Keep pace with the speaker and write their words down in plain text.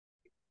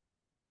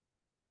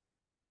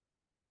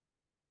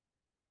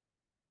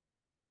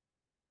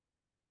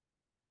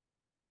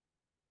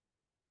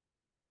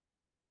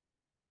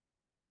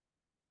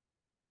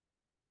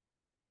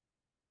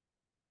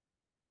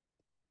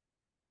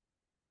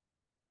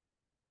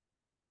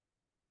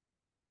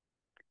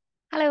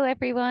Hello,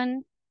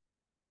 everyone.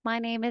 My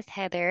name is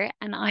Heather,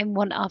 and I'm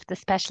one of the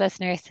specialist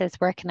nurses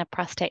working at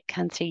Prostate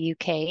Cancer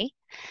UK.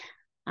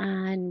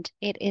 And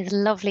it is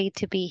lovely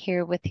to be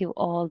here with you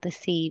all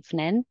this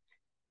evening.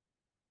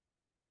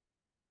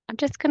 I'm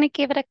just going to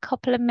give it a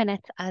couple of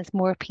minutes as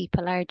more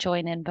people are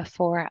joining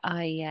before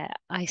I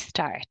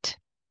start.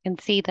 You can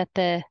see that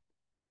the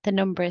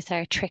numbers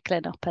are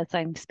trickling up as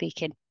I'm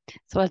speaking.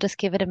 So I'll just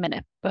give it a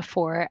minute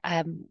before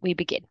we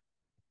begin.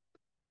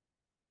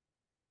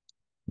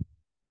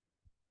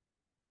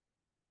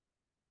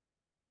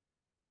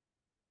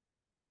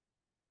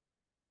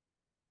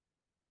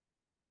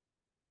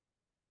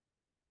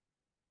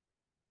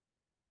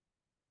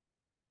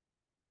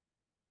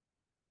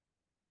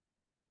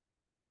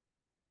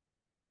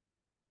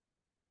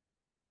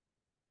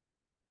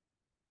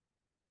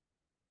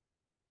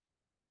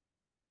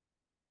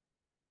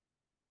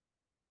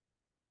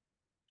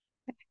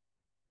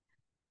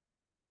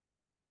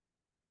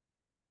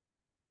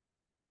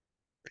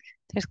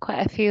 There's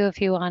quite a few of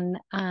you on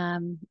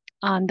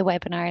the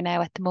webinar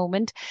now at the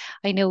moment.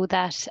 I know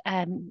that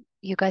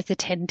you guys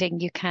attending,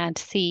 you can't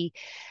see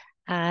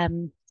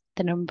um,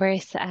 the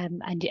numbers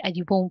and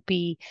you won't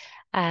be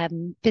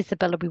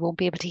visible, or we won't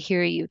be able to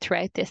hear you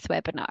throughout this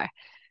webinar.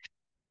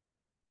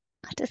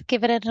 I'll just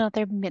give it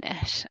another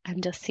minute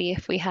and just see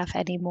if we have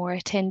any more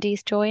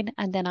attendees join,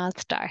 and then I'll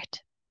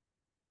start.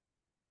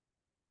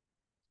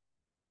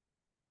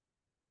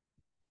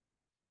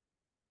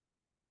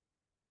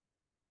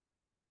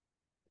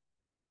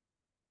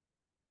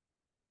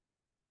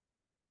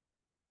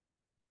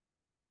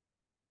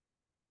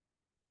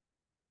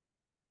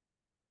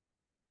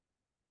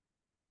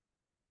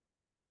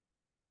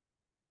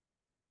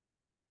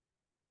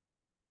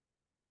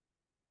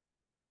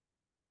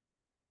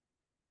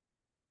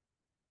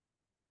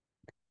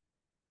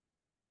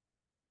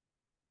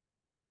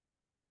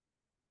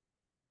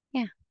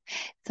 Yeah,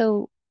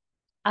 so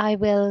I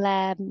will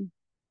I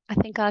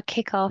think I'll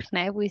kick off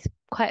now. We've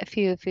quite a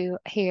few of you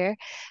here,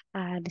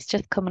 and it's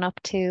just coming up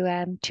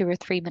to 2 or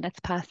 3 minutes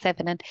past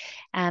 7.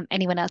 And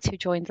anyone else who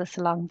joins us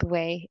along the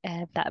way,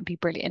 that would be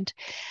brilliant.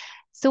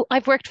 So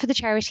I've worked for the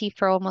charity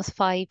for almost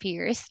 5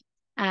 years,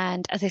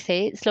 and as I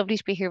say, it's lovely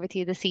to be here with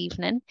you this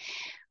evening.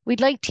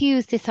 We'd like to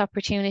use this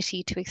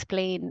opportunity to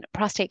explain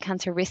prostate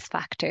cancer risk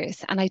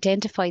factors and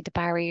identify the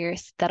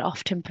barriers that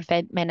often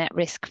prevent men at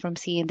risk from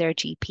seeing their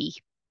GP.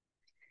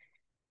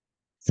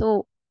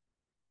 So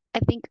I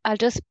think I'll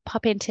just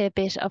pop into a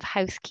bit of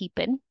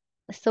housekeeping.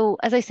 So,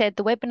 as I said,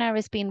 the webinar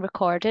is being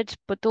recorded,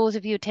 but those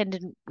of you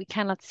attending, we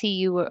cannot see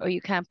you, or you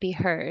can't be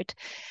heard.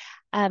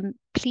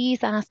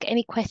 Please ask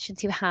any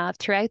questions you have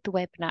throughout the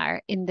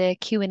webinar in the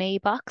Q&A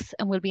box,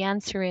 and we'll be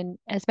answering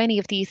as many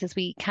of these as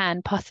we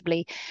can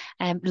possibly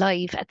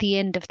live at the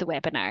end of the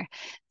webinar.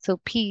 So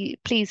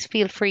please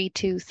feel free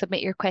to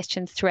submit your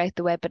questions throughout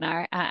the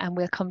webinar, and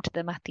we'll come to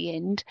them at the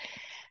end.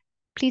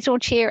 Please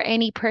don't share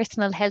any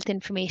personal health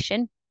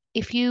information.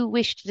 If you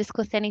wish to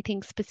discuss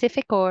anything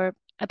specific or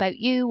about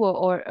you,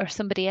 or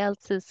somebody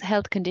else's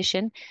health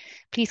condition,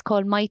 please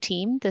call my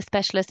team, the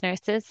specialist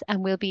nurses,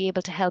 and we'll be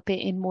able to help you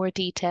in more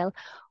detail,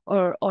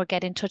 or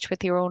get in touch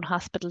with your own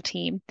hospital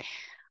team.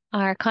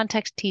 Our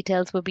contact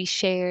details will be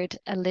shared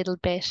a little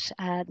bit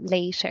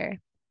later.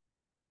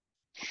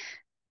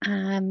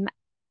 Um,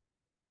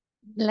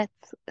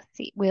 let's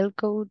see, we'll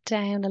go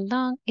down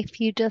along.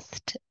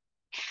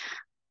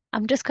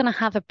 I'm just going to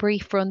have a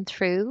brief run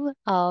through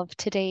of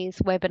today's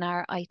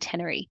webinar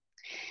itinerary.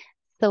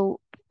 So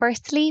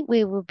firstly,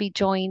 we will be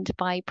joined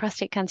by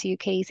Prostate Cancer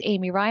UK's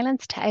Amy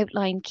Rylance to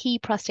outline key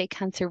prostate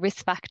cancer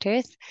risk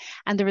factors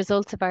and the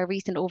results of our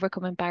recent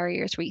Overcoming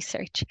Barriers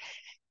research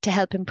to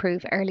help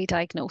improve early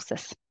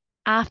diagnosis.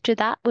 After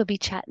that, we'll be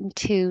chatting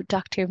to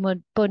Dr.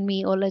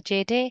 Bunmi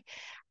Olajede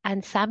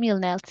and Samuel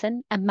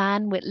Nelson, a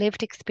man with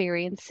lived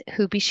experience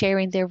who'll be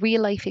sharing their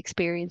real life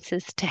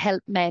experiences to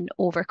help men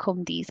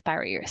overcome these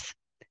barriers.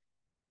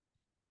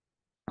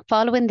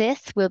 Following this,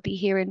 we'll be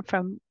hearing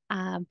from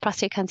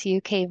Prostate Cancer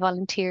UK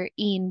volunteer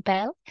Ian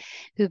Bell,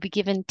 who'll be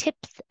giving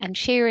tips and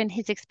sharing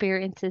his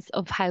experiences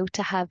of how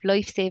to have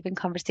life-saving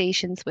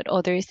conversations with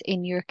others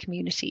in your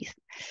communities.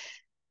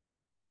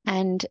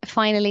 And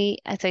finally,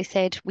 as I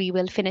said, we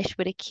will finish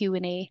with a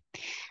Q&A.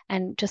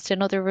 And just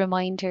another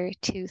reminder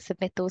to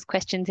submit those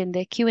questions in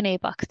the Q&A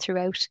box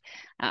throughout,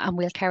 and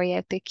we'll carry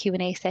out the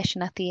Q&A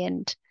session at the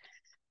end.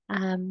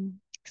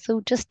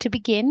 So just to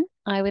begin,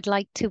 I would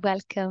like to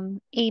welcome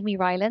Amy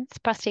Rylance,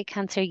 Prostate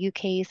Cancer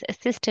UK's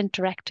Assistant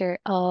Director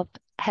of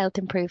Health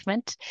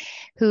Improvement,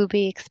 who will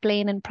be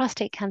explaining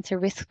prostate cancer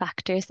risk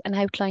factors and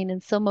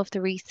outlining some of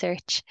the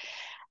research,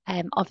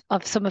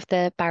 of some of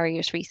the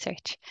barriers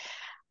research.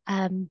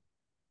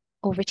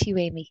 Over to you,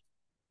 Amy.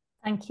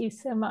 Thank you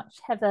so much,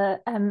 Heather.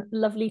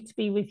 Lovely to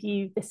be with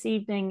you this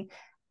evening.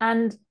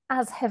 And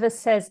as Heather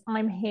says,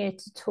 I'm here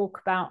to talk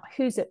about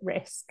who's at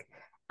risk,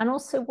 and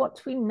also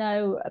what we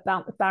know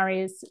about the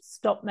barriers that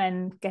stop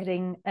men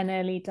getting an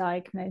early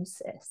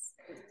diagnosis.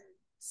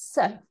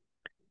 So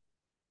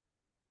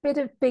bit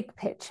of big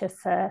picture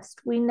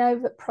first. We know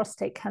that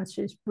prostate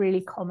cancer is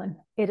really common.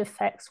 It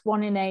affects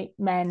 1 in 8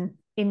 men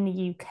in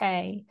the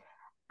UK.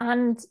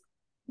 And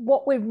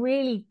what we're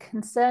really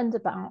concerned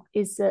about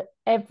is that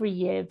every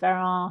year there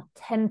are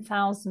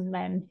 10,000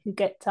 men who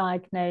get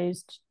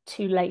diagnosed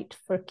too late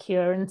for a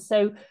cure. And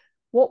so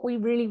what we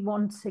really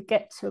want to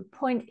get to a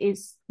point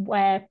is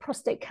where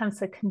prostate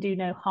cancer can do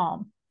no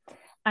harm.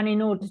 And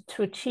in order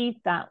to achieve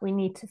that, we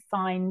need to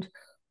find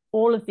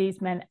all of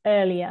these men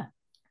earlier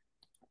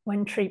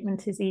when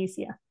treatment is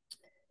easier.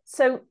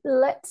 So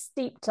let's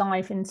deep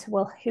dive into,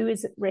 well, who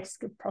is at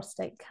risk of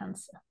prostate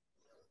cancer?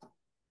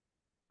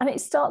 And it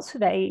starts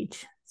with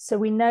age. So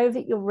we know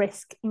that your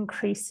risk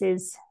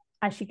increases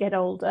as you get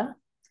older.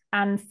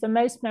 And for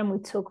most men, we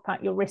talk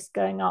about your risk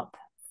going up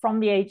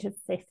from the age of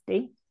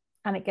 50,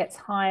 and it gets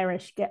higher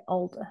as you get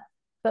older.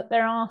 But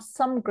there are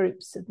some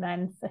groups of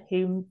men for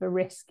whom the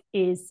risk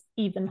is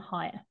even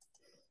higher.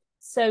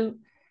 So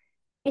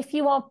if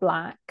you are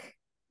Black,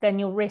 then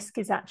your risk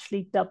is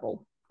actually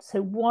double.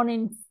 So 1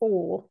 in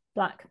 4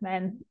 Black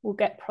men will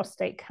get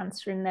prostate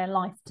cancer in their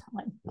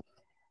lifetime.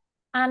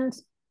 And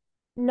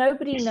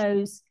nobody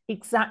knows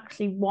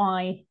exactly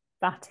why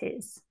that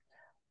is.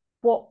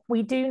 What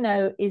we do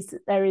know is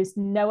that there is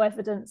no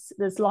evidence,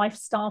 there's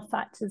lifestyle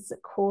factors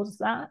that cause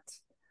that.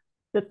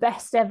 The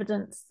best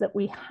evidence that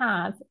we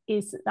have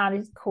is that that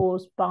is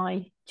caused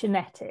by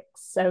genetics.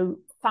 So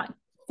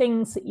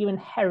things that you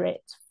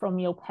inherit from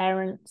your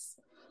parents.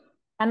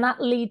 And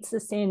that leads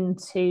us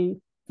into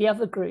the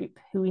other group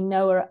who we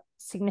know are at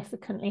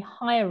significantly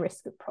higher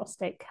risk of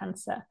prostate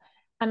cancer.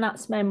 And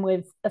that's men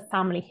with a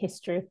family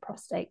history of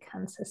prostate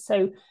cancer.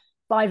 So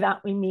by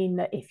that, we mean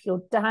that if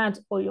your dad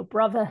or your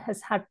brother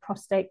has had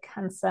prostate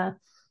cancer,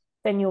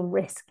 then your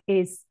risk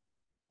is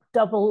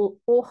double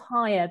or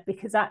higher,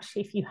 because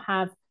actually if you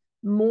have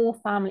more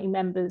family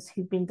members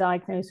who've been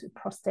diagnosed with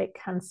prostate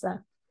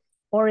cancer,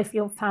 or if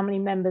your family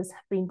members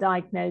have been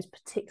diagnosed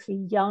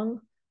particularly young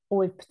or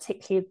with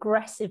particularly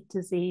aggressive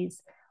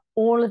disease,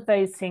 all of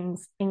those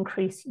things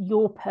increase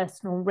your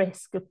personal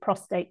risk of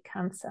prostate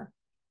cancer.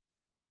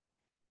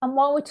 And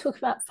while we talk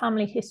about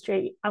family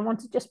history, I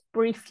want to just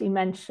briefly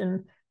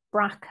mention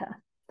BRCA.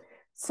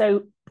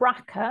 So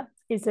BRCA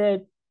is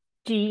a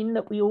gene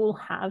that we all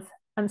have,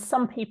 and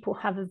some people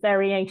have a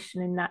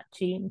variation in that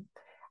gene.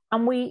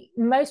 And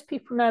most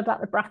people know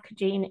about the BRCA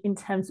gene in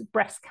terms of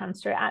breast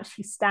cancer. BRCA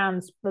actually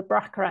stands for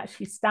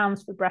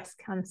breast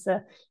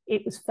cancer.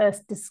 It was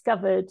first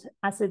discovered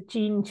as a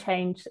gene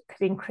change that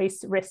could increase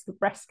the risk of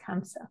breast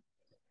cancer.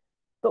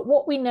 But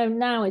what we know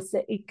now is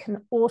that it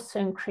can also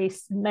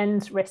increase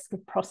men's risk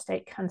of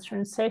prostate cancer.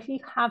 And so if you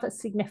have a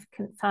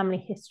significant family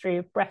history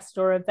of breast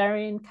or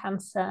ovarian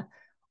cancer,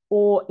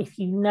 or if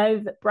you know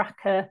that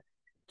BRCA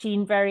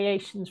gene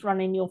variations run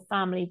in your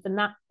family, then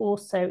that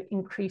also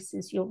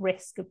increases your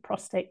risk of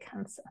prostate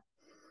cancer.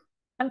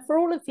 And for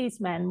all of these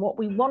men, what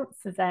we want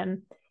for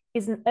them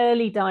is an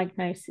early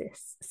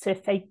diagnosis. So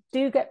if they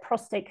do get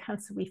prostate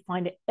cancer, we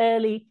find it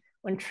early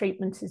when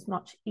treatment is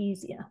much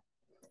easier.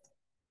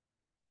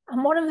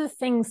 And one of the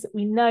things that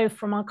we know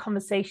from our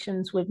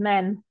conversations with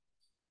men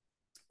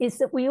is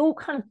that we all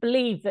kind of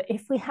believe that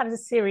if we had a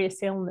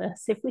serious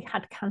illness, if we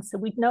had cancer,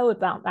 we'd know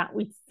about that.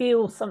 We'd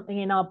feel something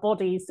in our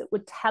bodies that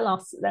would tell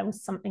us that there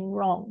was something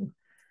wrong.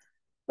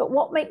 But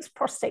what makes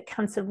prostate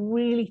cancer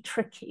really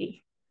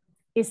tricky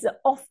is that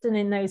often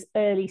in those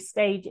early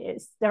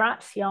stages, there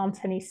actually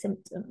aren't any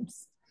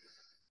symptoms.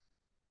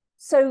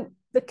 So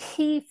the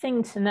key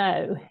thing to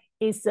know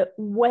is that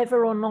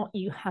whether or not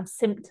you have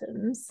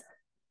symptoms,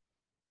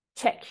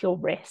 check your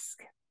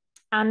risk.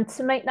 And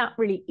to make that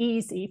really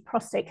easy,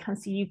 Prostate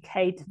Cancer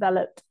UK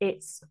developed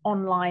its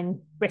online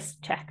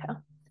risk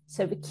checker.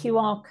 So the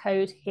QR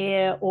code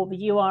here or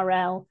the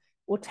URL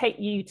will take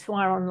you to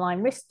our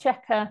online risk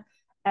checker.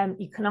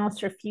 You can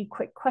answer a few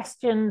quick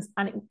questions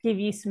and it will give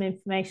you some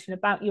information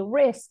about your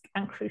risk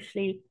and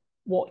crucially,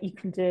 what you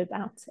can do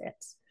about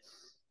it.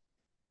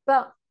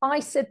 But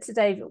I said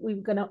today that we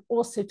were going to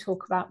also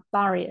talk about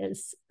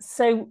barriers.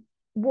 So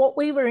what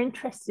we were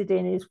interested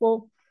in is,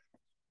 well,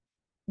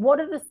 what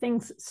are the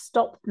things that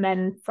stop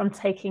men from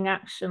taking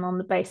action on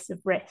the basis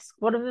of risk?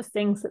 What are the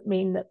things that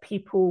mean that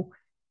people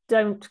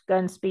don't go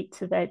and speak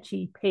to their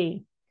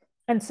GP?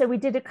 And so we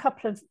did a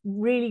couple of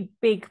really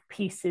big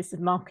pieces of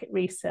market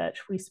research.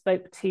 We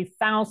spoke to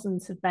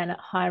thousands of men at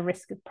high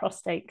risk of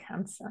prostate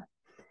cancer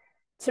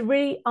to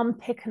really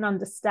unpick and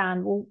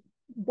understand,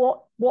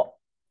 well, what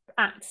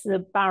acts as a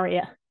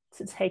barrier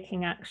to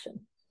taking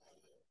action?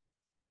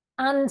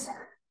 And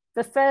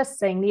the first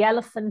thing, the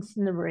elephant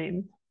in the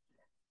room,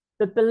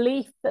 the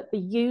belief that the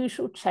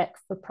usual check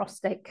for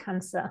prostate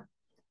cancer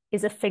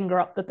is a finger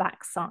up the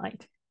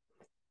backside.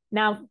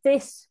 Now,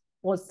 this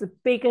was the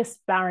biggest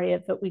barrier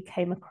that we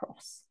came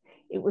across.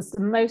 It was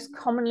the most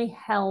commonly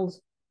held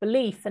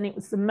belief, and it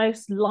was the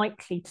most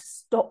likely to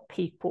stop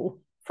people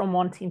from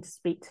wanting to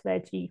speak to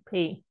their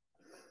GP.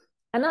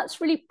 And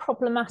that's really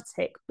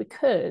problematic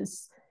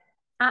because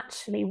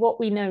actually what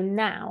we know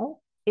now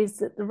is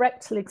that the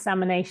rectal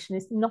examination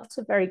is not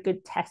a very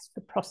good test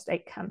for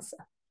prostate cancer.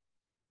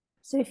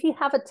 So if you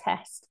have a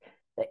test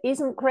that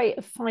isn't great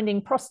at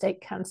finding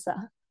prostate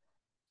cancer,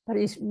 but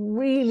is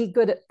really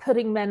good at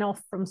putting men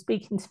off from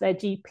speaking to their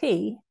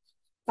GP,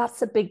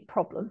 that's a big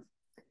problem.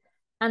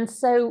 And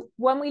so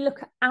when we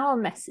look at our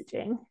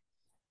messaging,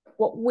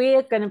 what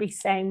we're going to be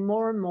saying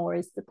more and more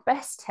is the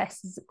best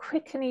test is a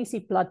quick and easy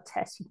blood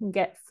test you can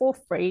get for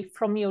free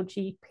from your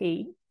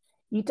GP.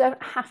 You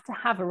don't have to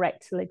have a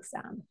rectal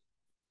exam.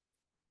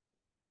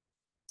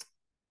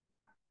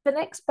 The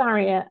next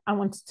barrier I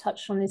want to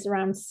touch on is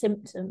around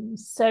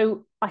symptoms.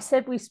 So I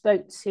said we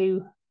spoke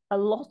to a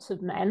lot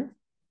of men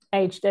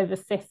aged over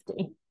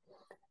 50.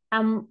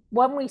 And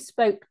when we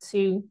spoke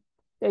to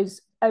those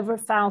over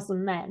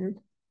 1,000 men,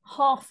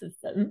 half of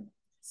them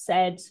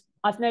said,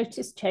 I've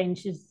noticed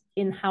changes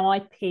in how I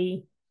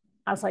pee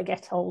as I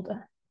get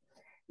older.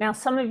 Now,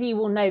 some of you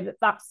will know that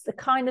that's the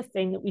kind of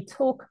thing that we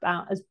talk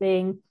about as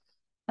being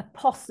a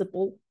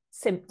possible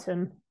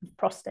symptom of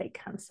prostate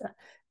cancer.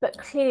 But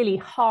clearly,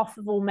 half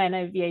of all men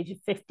over the age of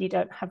 50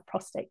 don't have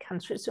prostate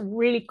cancer. It's a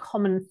really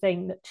common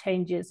thing that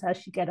changes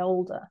as you get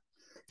older.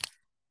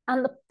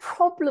 And the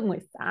problem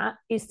with that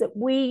is that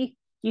we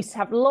used to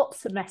have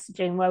lots of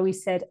messaging where we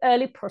said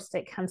early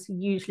prostate cancer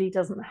usually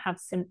doesn't have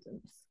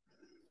symptoms.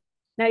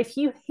 Now, if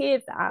you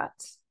hear that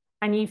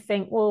and you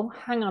think, well,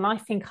 hang on, I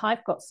think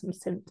I've got some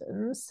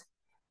symptoms,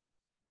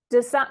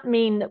 does that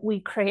mean that we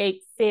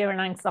create fear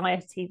and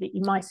anxiety that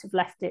you might have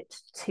left it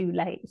too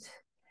late?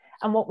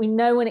 And what we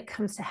know when it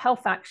comes to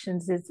health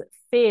actions is that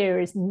fear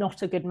is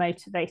not a good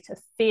motivator.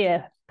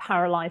 Fear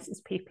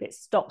paralyzes people. It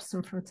stops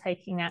them from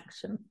taking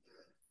action.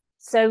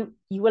 So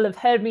you will have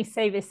heard me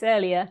say this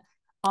earlier.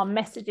 Our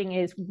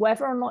messaging is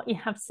whether or not you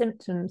have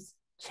symptoms,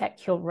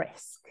 check your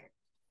risk.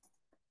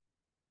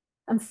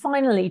 And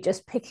finally,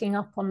 just picking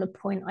up on the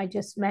point I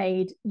just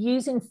made,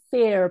 using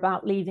fear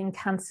about leaving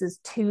cancers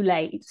too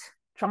late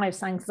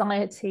drives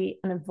anxiety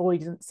and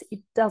avoidance. It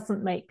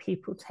doesn't make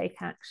people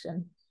take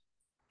action.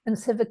 And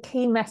so the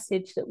key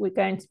message that we're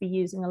going to be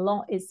using a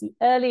lot is the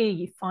earlier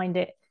you find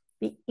it,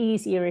 the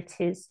easier it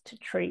is to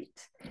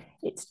treat.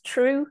 It's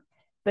true,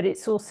 but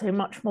it's also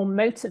much more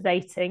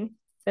motivating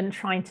than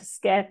trying to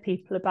scare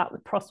people about the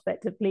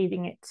prospect of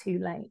leaving it too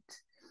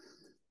late.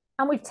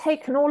 And we've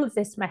taken all of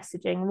this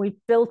messaging and we've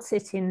built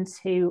it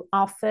into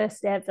our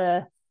first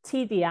ever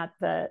TV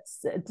adverts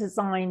that are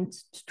designed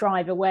to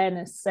drive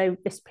awareness. So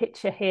this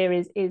picture here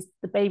is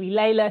the baby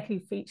Layla who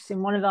features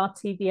in one of our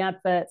TV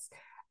adverts.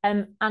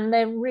 And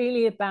they're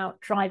really about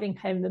driving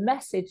home the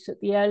message that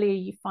the earlier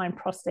you find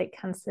prostate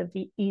cancer,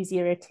 the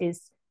easier it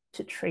is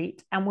to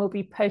treat. And we'll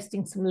be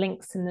posting some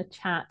links in the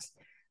chat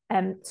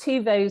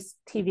to those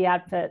TV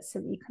adverts so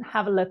that you can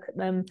have a look at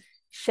them,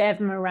 share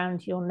them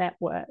around your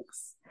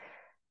networks.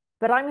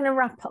 But I'm going to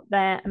wrap up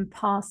there and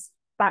pass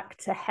back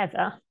to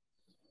Heather.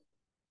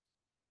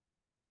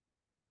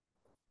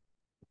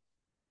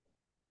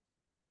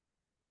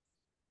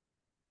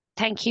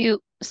 Thank you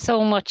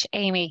so much,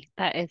 Amy.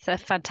 That is a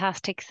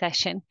fantastic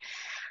session.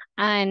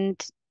 And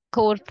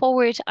going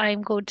forward,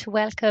 I'm going to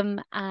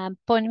welcome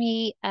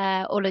Bunmi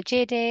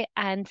Olajede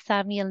and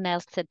Samuel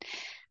Nelson.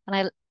 And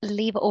I'll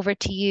leave over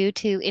to you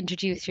to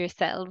introduce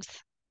yourselves.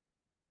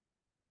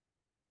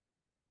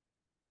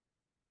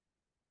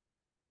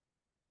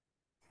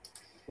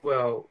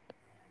 Well,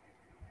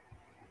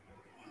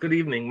 good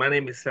evening. My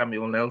name is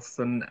Samuel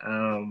Nelson.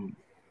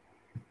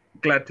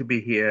 Glad to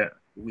be here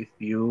with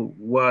you.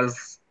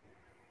 Was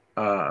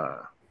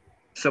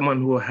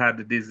someone who had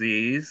the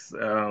disease,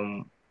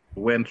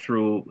 went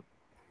through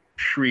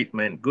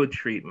treatment,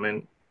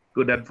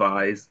 good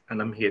advice,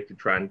 and I'm here to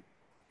try and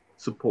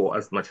support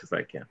as much as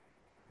I can.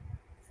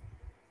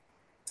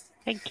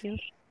 Thank you.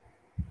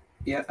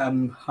 Yeah,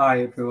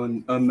 hi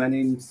everyone. My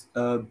name's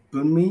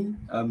Bunmi.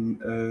 I'm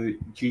a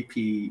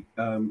GP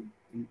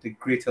in the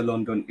Greater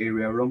London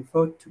area,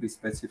 Romford to be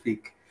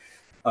specific.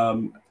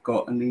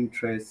 Got an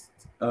interest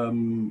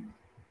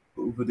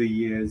over the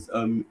years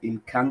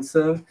in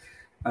cancer,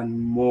 and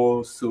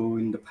more so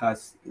in the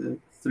past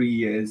 3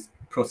 years,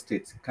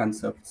 prostate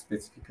cancer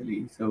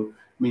specifically. So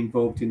I'm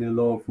involved in a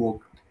lot of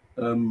work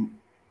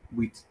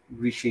with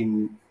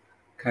reaching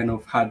kind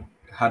of hard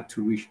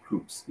to reach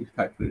groups, if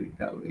I put it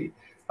that way,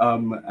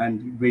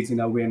 and raising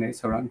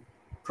awareness around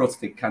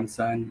prostate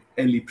cancer and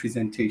early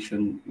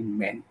presentation in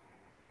men.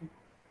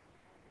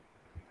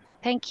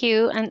 Thank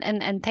you,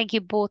 and thank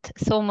you both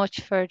so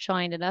much for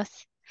joining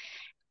us.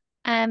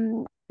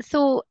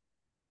 So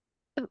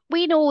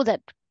we know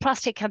that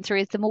prostate cancer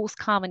is the most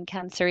common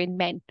cancer in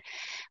men,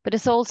 but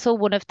it's also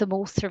one of the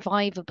most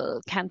survivable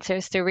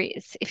cancers there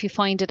is if you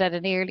find it at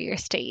an earlier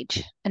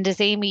stage. And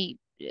as Amy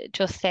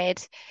just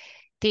said,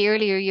 the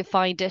earlier you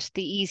find it,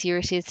 the easier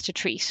it is to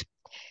treat.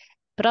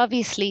 But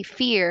obviously,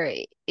 fear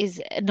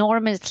is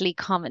enormously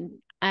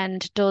common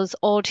and does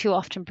all too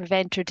often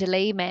prevent or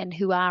delay men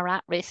who are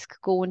at risk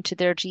going to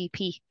their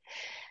GP.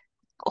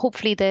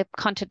 Hopefully, the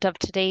content of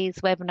today's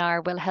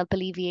webinar will help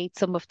alleviate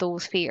some of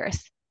those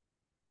fears.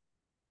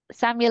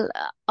 Samuel,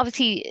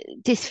 obviously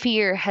this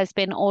fear has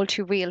been all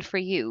too real for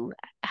you.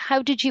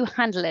 How did you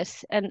handle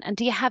it? And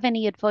do you have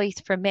any advice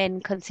for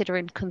men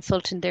considering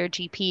consulting their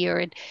GP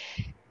or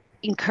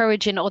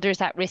encouraging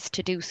others at risk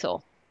to do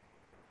so?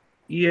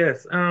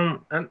 Yes.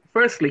 And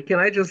firstly, can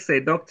I just say,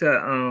 Dr.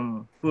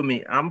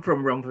 Fumi, I'm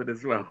from Romford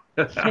as well.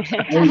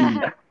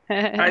 Oh,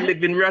 I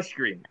live in Rush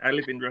Green. I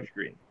live in Rush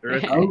Green.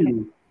 Rush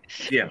Green. oh,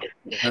 Yeah.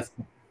 that's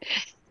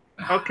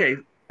Okay.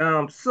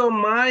 So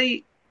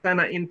my kind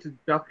of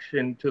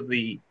introduction to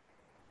the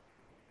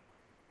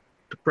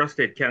to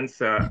prostate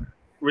cancer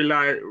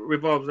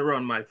revolves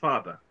around my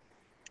father,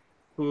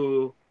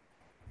 who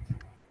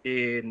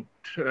in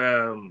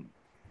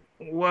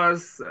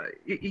was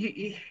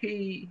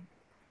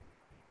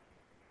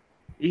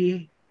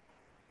he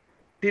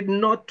did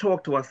not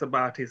talk to us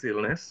about his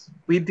illness.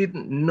 We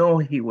didn't know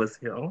he was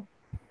ill.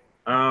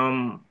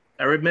 I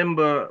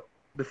remember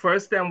the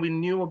first time we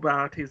knew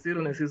about his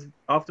illness is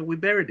after we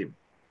buried him.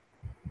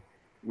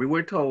 We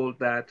were told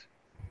that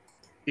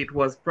it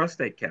was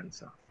prostate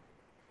cancer.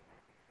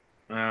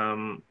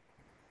 Um,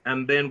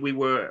 and then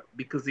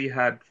because he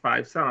had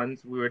 5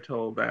 sons, we were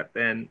told that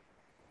then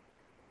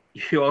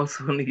you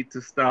also need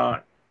to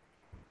start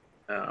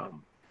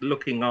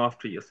looking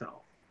after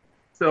yourself.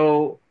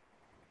 So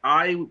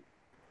I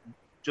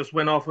just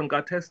went off and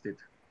got tested.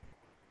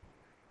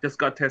 Just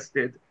got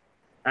tested,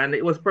 and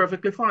it was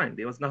perfectly fine.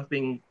 There was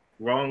nothing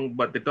wrong,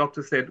 but the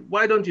doctor said,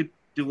 "Why don't you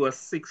do a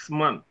 6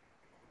 month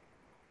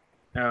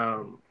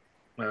um,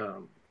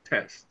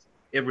 test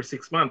every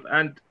 6 months?"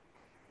 And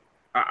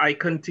I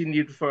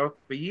continued for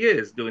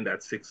years doing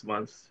that 6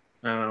 months,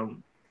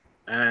 and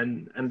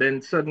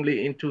then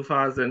suddenly in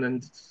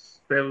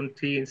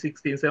 2017,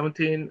 16,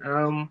 17,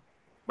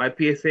 my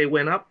PSA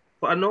went up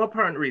for no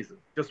apparent reason,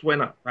 just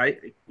went up, right?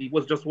 It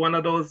was just one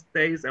of those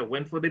days I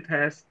went for the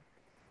test,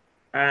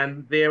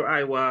 and there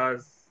I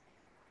was,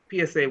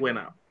 PSA went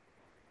up.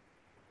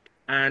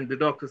 And the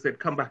doctor said,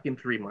 come back in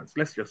 3 months,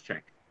 let's just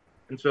check.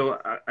 And so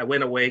I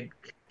went away,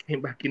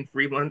 came back in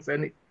 3 months,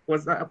 and it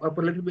was up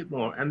a little bit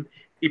more. And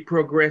it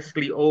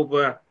progressively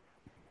over,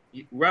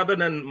 rather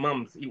than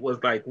months, it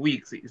was like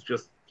weeks. It's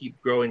just keep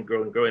growing,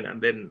 growing, growing.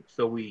 And then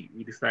so we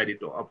decided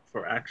to opt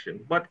for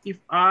action. But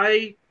if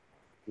I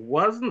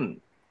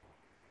wasn't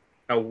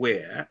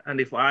aware, and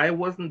if I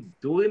wasn't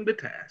doing the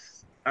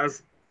test,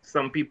 as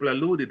some people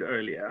alluded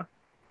earlier,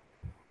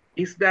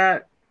 is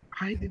that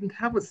I didn't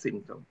have a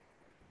symptom.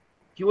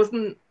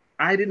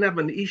 I didn't have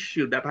an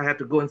issue that I had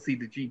to go and see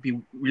the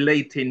GP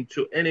relating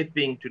to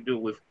anything to do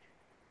with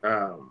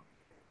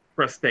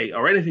prostate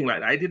or anything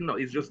like that. I didn't know.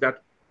 It's just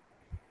that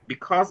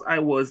because I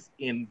was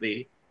in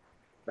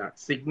that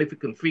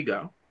significant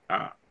figure,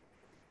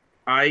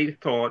 I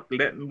thought,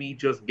 let me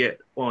just get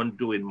on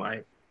doing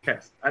my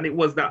test. And it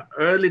was that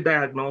early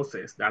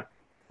diagnosis that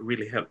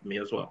really helped me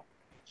as well.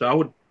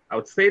 So I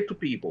would say to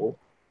people,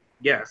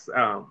 yes,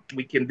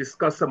 we can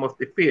discuss some of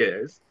the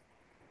fears,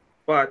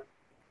 but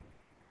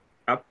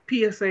a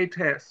PSA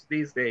test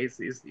these days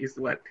is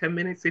what, 10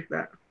 minutes, if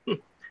that?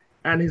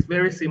 And it's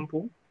very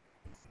simple.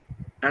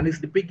 And it's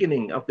the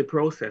beginning of the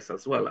process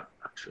as well,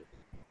 actually.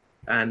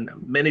 And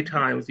many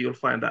times you'll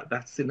find that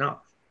that's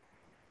enough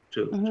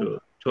to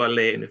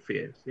allay any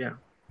fears. Yeah.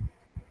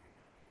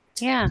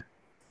 Yeah,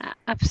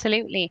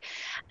 absolutely.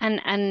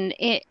 And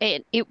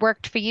it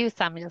worked for you,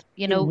 Samuel.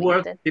 You know,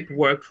 It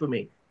worked for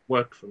me.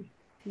 Worked for me.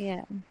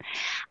 Yeah.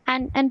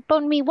 And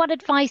Bunmi, what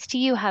advice do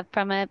you have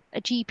from a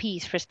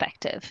GP's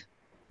perspective?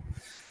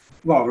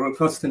 Well, the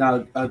first thing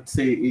I'd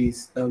say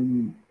is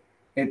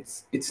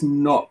it's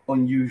not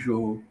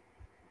unusual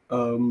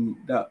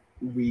that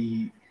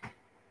we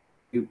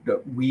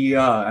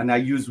are, and I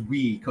use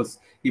we because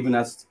even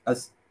as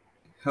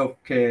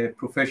healthcare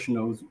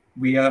professionals,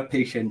 we are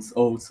patients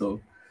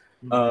also.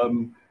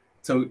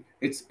 So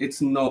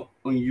it's not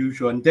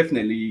unusual and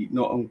definitely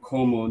not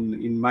uncommon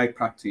in my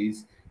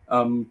practice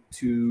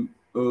to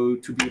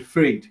be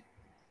afraid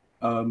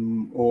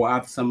or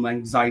have some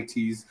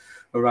anxieties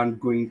around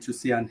going to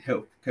see an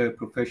healthcare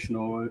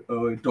professional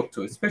or a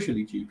doctor,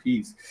 especially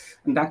GPs.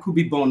 And that could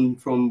be born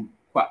from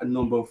quite a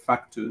number of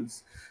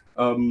factors.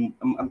 And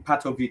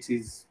part of it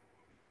is,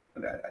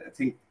 I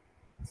think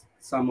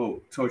Samuel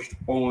touched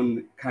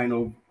on kind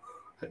of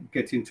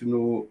getting to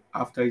know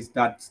after his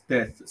dad's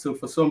death. So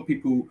for some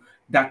people,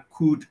 that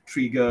could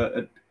trigger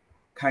a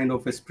kind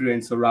of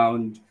experience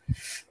around,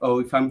 oh,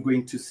 if I'm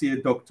going to see a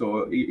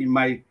doctor, it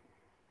might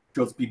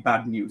just be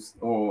bad news,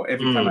 or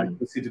every time I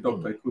go see the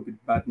doctor, it could be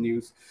bad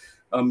news.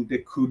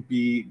 There could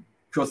be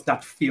just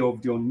that fear of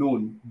the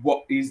unknown.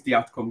 What is the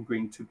outcome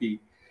going to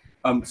be?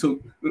 So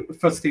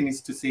first thing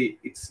is to say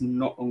it's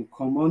not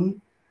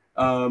uncommon,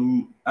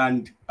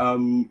 and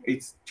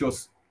it's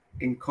just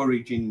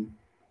encouraging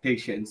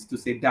patients to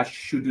say that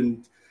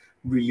shouldn't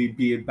really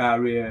be a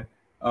barrier.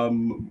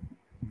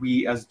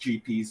 We as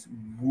GPs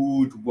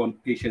would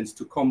want patients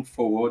to come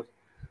forward,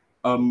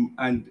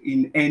 and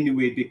in any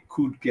way they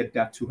could get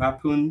that to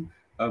happen.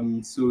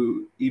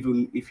 So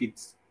even if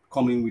it's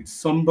coming with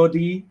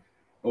somebody,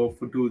 or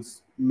for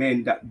those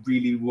men that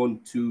really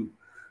want to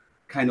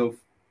kind of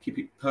keep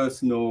it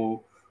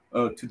personal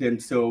to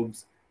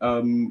themselves,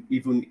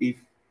 even if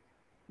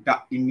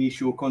that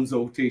initial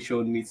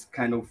consultation is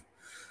kind of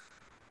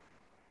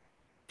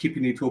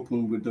keeping it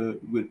open with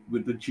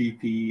the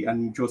GP,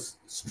 and just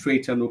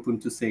straight and open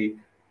to say,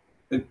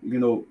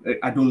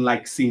 I don't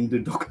like seeing the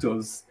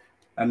doctors,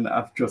 and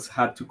I've just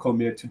had to come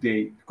here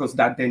today, because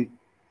that then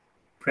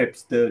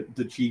preps the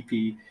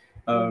GP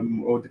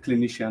or the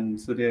clinician,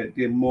 so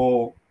they're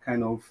more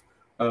kind of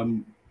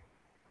come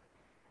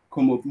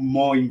up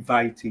more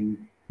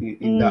inviting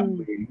in that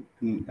way,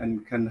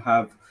 and can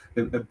have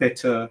a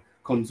better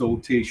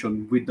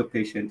consultation with the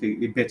patient,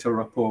 a better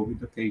rapport with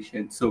the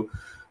patient. So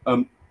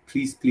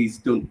please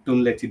don't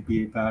let it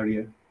be a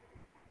barrier.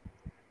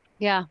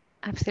 Yeah,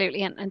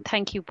 absolutely. And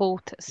thank you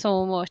both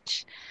so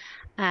much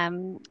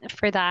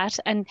for that.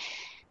 And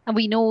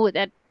we know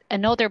that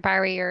another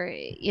barrier,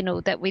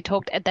 that we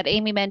talked that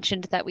Amy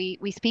mentioned that we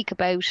speak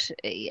about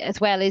as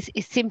well is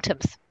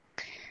symptoms.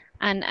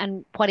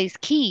 And what is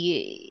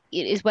key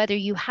is whether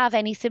you have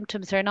any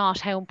symptoms or not,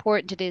 how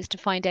important it is to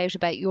find out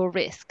about your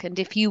risk. And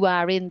if you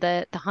are in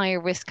the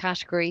higher risk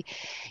category,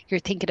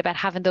 you're thinking about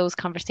having those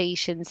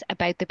conversations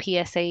about the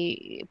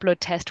PSA blood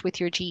test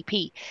with your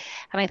GP.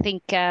 And I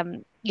think,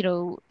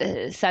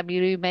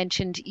 Samuel, you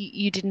mentioned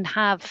you didn't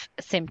have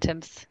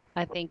symptoms.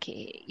 I think,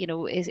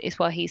 is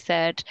what he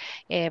said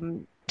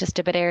just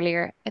a bit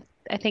earlier.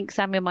 I think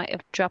Samuel might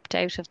have dropped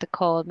out of the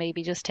call,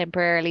 maybe just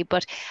temporarily,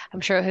 but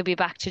I'm sure he'll be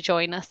back to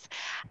join us.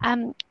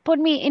 But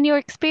in your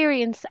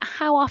experience,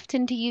 how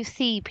often do you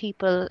see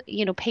people,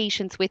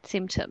 patients with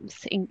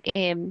symptoms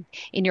in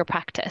your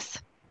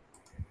practice?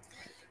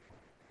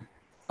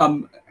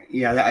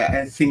 Yeah,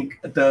 I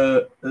think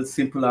the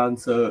simple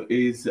answer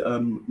is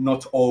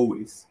not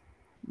always.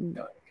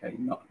 Okay,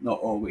 not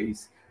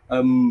always.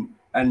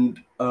 And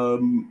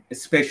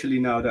especially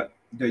now that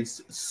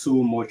there's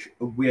so much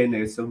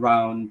awareness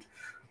around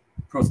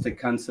prostate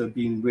cancer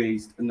being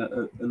raised, and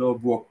a lot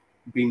of work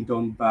being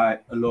done by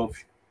a lot of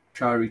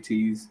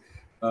charities.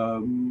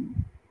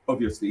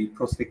 Obviously,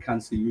 Prostate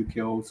Cancer UK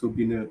also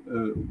been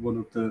one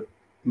of the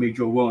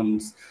major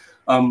ones.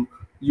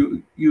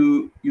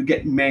 You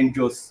get men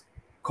just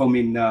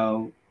coming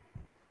now,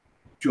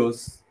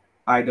 just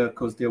either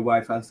because their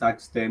wife has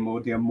asked them,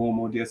 or their mom,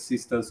 or their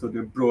sisters, or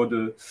their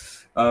brother,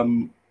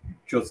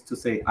 just to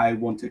say, I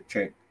want to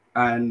check.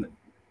 And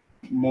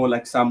more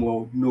like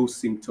Samuel, no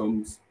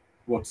symptoms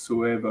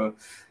whatsoever.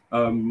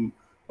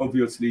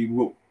 Obviously,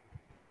 there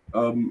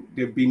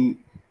have been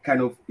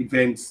kind of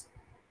events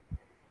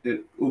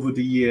over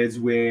the years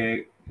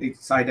where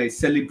it's either a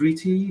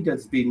celebrity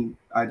that's been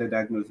either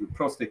diagnosed with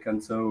prostate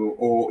cancer,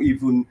 or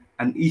even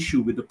an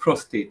issue with the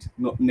prostate,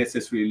 not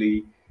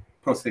necessarily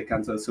prostate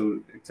cancer. So,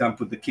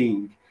 example, the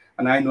King.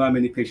 And I know how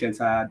many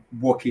patients I had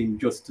walking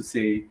just to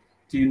say,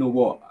 do you know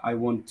what? I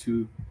want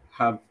to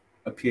have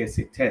a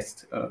PSA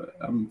test.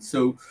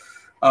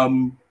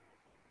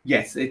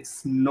 Yes,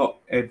 it's not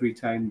every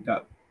time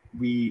that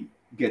we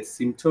get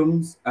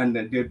symptoms, and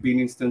there have been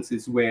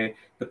instances where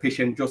the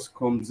patient just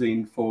comes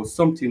in for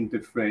something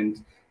different,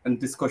 and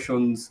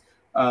discussions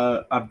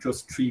have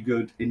just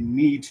triggered a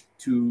need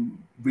to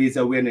raise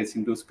awareness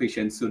in those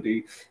patients. So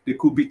they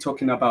could be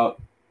talking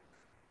about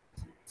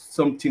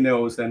something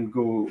else and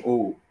go,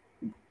 oh,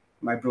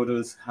 my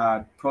brother's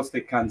had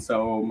prostate cancer,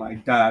 or my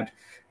dad.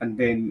 And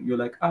then you're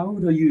like, how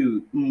old are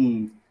you?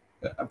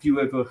 Have you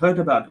ever heard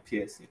about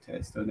the PSA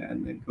test? And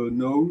then go,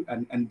 no.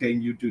 And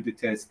then you do the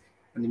test,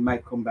 and it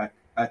might come back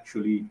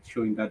actually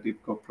showing that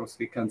they've got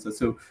prostate cancer.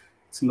 So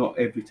it's not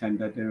every time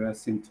that there are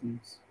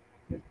symptoms.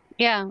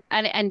 Yeah,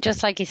 and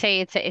just like you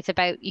say, it's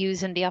about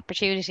using the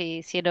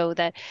opportunities,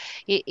 that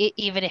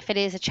even if it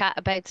is a chat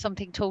about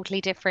something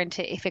totally different,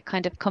 if it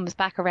kind of comes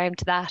back around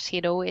to that,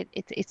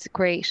 it's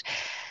great.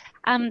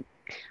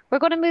 We're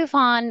going to move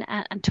on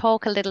and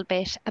talk a little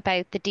bit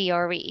about the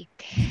DRE,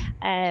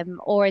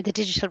 or the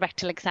digital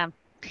rectal exam.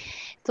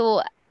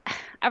 So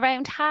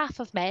around half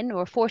of men,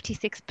 or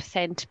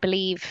 46%,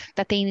 believe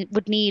that they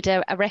would need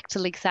a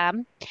rectal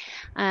exam,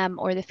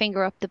 or the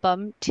finger up the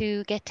bum,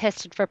 to get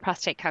tested for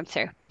prostate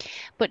cancer.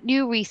 But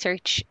new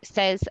research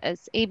says,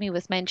 as Amy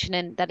was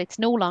mentioning, that it's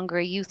no longer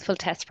a useful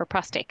test for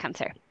prostate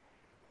cancer.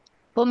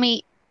 But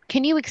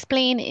can you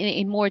explain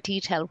in more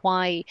detail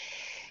why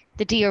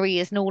the DRE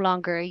is no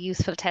longer a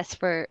useful test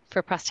for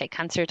prostate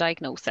cancer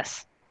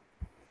diagnosis?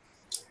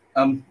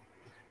 Thanks,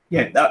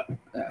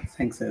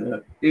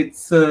 Ella.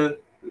 It's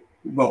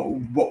well,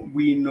 what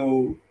we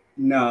know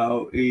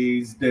now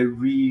is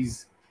there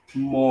is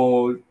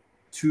more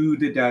to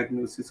the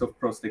diagnosis of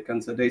prostate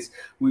cancer.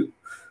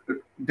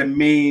 The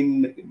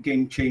main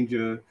game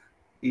changer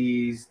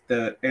is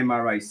the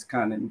MRI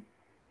scanning.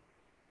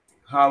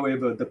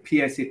 However, the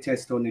PSA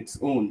test on its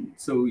own.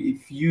 So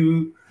if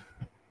you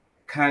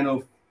kind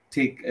of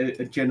take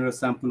a general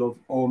sample of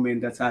all men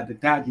that's had the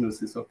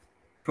diagnosis of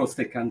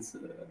prostate cancer,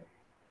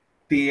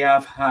 they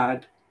have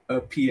had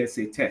a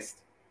PSA test.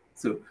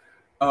 So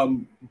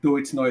though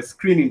it's not a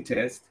screening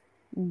test,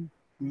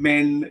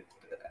 men,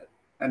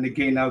 and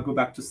again, I'll go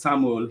back to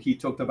Samuel, he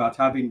talked about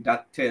having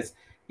that test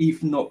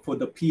if not for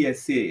the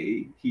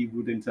PSA, he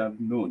wouldn't have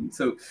known.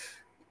 So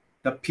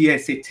the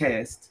PSA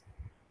test,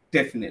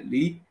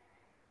 definitely.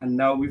 And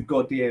now we've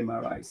got the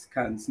MRI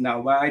scans. Now,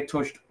 why I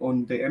touched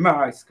on the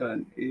MRI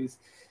scan is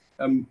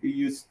it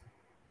used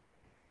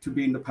to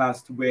be in the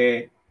past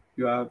where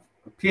you have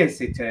a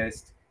PSA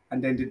test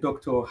and then the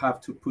doctor will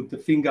have to put the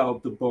finger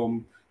up the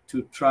bum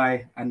to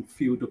try and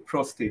feel the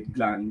prostate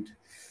gland.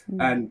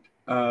 And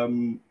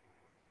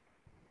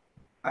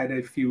either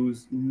it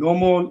feels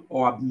normal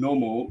or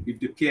abnormal. If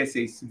the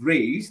PSA is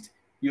raised,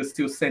 you're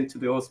still sent to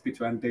the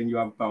hospital and then you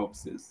have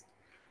biopsies.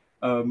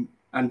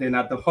 And then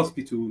at the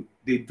hospital,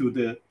 they do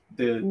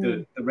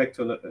the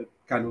rectal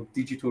kind of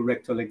digital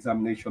rectal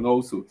examination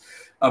also.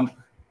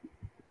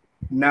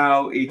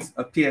 Now it's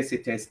a PSA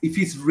test. If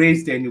it's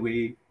raised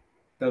anyway,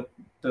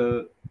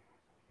 the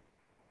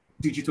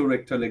digital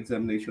rectal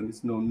examination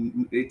is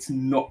known. It's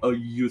not a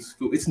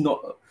useful. It's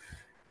not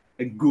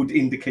a good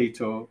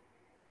indicator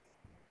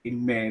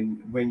in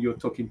men when you're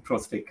talking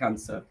prostate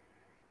cancer.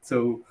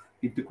 So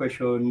if the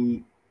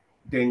question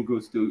then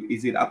goes to,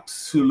 is it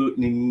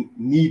absolutely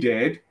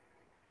needed?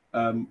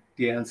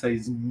 The answer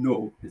is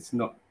no, it's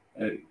not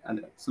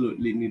an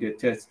absolutely needed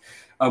test.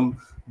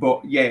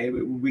 But yeah,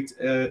 with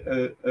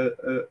a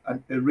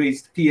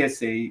raised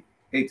PSA,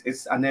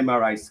 it's an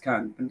MRI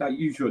scan, and that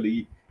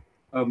usually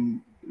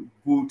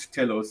would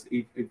tell us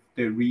if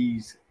there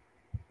is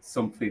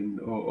something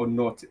or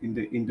not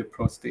in the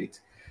prostate.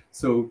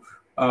 So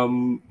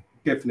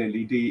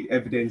definitely the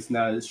evidence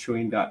now is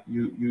showing that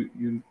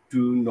you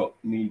do not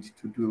need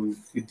to do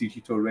a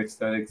digital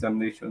rectal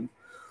examination.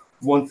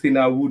 One thing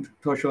I would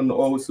touch on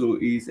also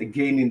is,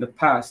 again, in the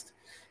past,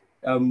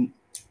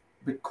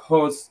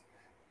 because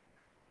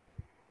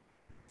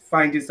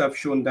findings have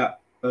shown that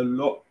a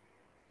lot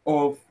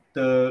of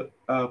the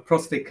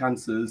prostate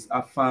cancers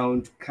are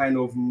found kind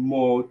of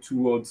more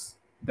towards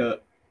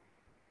the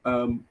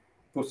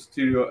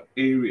posterior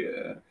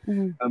area,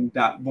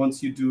 that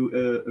once you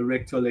do a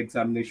rectal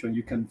examination,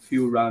 you can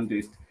feel around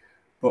it.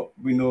 But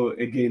we know,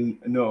 again,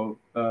 no,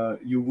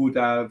 you would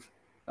have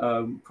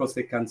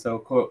prostate cancer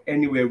occur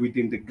anywhere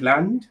within the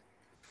gland.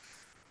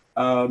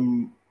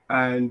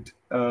 And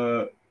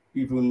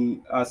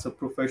even as a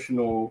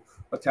professional,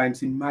 at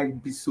times it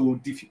might be so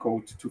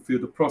difficult to feel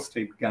the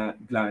prostate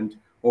gland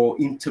or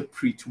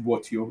interpret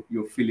what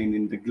you're feeling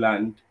in the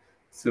gland.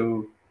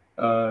 So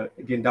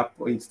again, that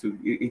points to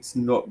it's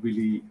not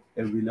really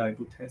a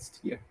reliable test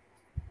here.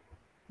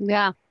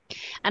 Yeah.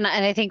 And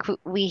I think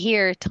we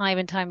hear time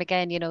and time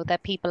again,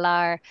 that people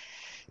are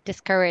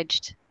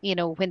discouraged,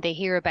 when they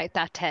hear about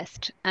that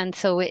test. And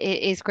so it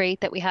is great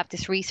that we have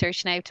this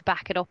research now to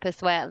back it up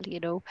as well.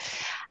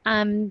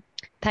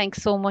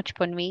 Thanks so much,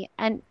 Bunmi.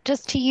 And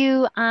just to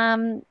you,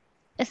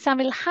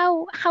 Samuel,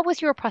 how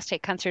was your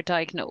prostate cancer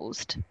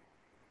diagnosed?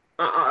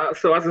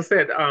 So as I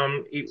said,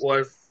 it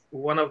was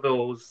one of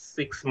those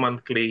 6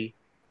 monthly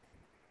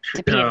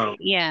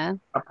yeah.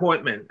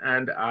 appointment,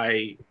 and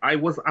I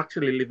was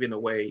actually living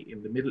away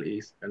in the Middle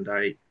East, and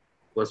I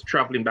was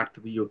traveling back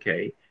to the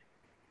UK,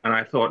 and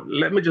I thought,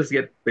 let me just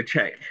get the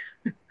check,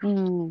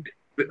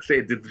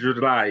 say the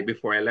July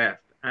before I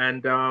left,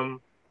 and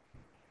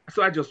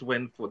so I just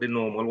went for the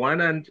normal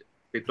one, and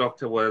the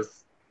doctor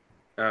was,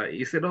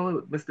 he said,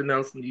 "Oh, Mr.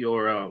 Nelson,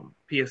 your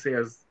PSA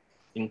has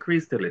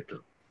increased a little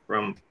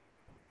from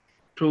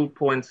 2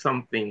 point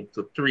something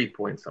to 3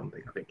 point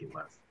something, I think it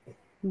was."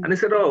 And he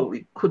said, "Oh,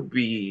 it could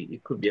be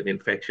an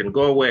infection.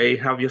 Go away,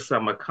 have your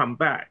summer, come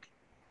back."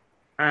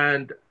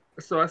 And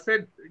so I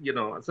said,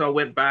 so I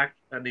went back,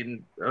 and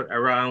in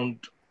around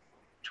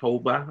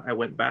October, I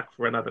went back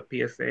for another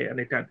PSA, and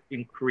it had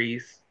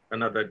increased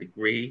another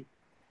degree.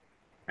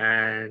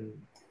 And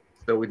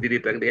so we did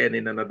it again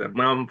in another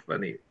month,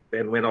 and it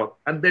then went up.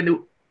 And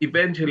then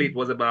eventually it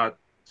was about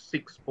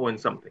 6 point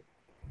something.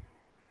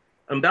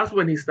 And that's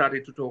when he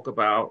started to talk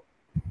about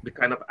the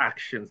kind of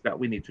actions that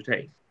we need to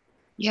take.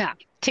 Yeah,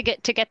 to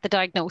get the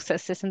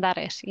diagnosis, isn't that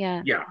it?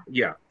 Yeah.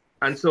 Yeah.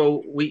 And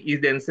so he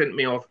then sent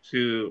me off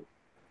to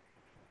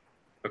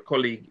a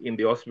colleague in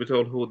the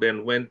hospital who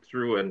then went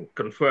through and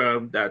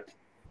confirmed that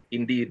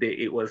indeed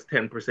it was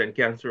 10%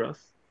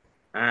 cancerous,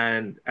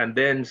 and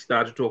then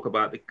started to talk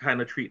about the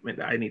kind of treatment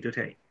that I need to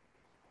take.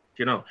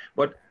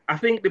 But I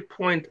think the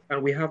point,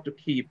 and we have to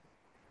keep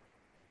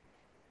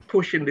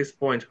pushing this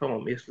point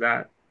home, is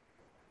that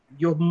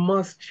you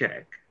must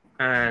check.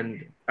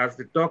 And as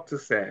the doctor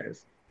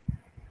says,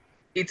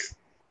 it's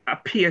a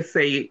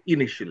PSA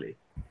initially.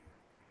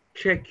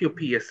 Check your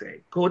PSA.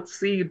 Go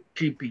see your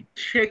GP.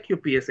 Check your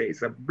PSA.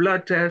 It's a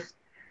blood test,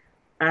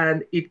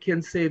 and it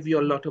can save you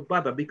a lot of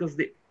bother, because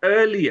the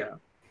earlier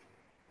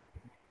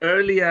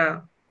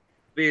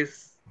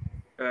this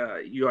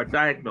you are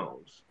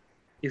diagnosed,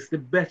 is the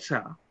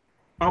better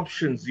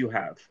options you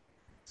have.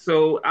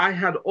 So I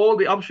had all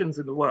the options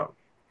in the world.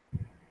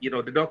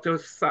 The doctor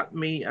sat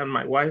me and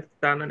my wife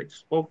down, and he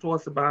spoke to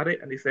us about it,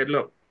 and he said,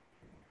 "Look,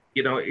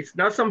 it's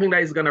not something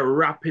that is going to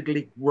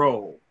rapidly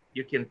grow.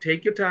 You can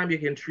take your time. You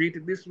can treat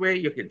it this way.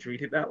 You can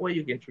treat it that way.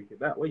 You can treat it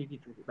that way. You can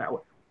treat it that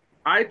way."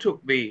 I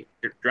took the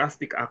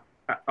drastic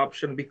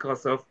option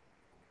because of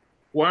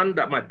One,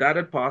 that my dad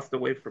had passed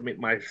away from it.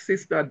 My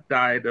sister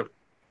died of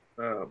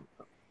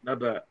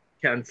another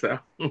cancer,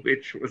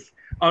 which was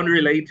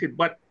unrelated,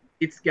 but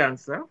it's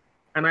cancer.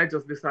 And I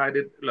just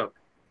decided, look,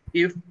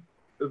 if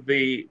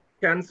the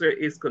cancer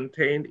is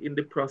contained in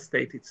the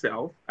prostate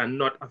itself and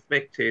not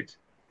affected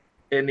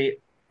any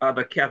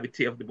other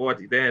cavity of the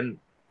body, then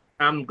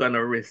I'm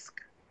gonna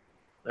risk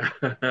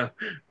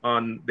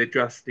on the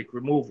drastic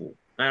removal.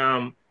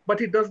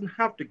 But it doesn't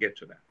have to get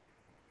to that,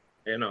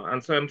 you know.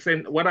 And so I'm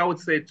saying, what I would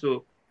say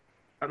to,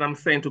 and I'm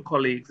saying to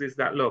colleagues is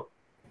that, look,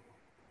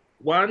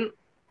 one,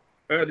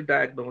 early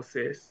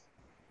diagnosis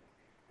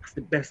is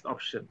the best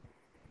option.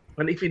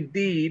 And if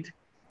indeed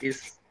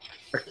is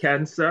a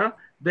cancer,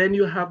 then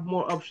you have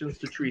more options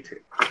to treat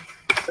it.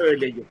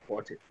 Earlier you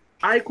caught it.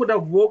 I could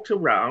have walked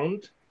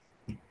around,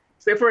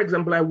 say for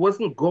example, I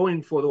wasn't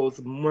going for those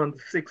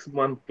 6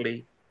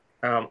 monthly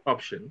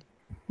options.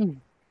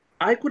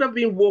 I could have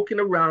been walking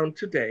around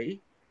today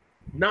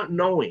not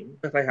knowing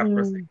that I have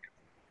prostate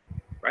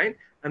cancer, right?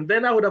 And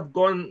then I would have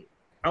gone,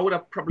 I would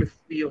have probably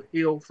feel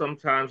healed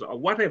sometimes or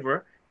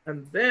whatever.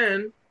 And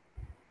then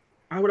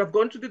I would have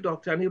gone to the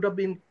doctor and it would have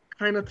been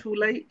kind of too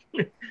late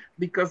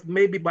because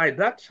maybe by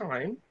that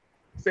time,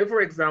 say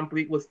for example,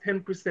 it was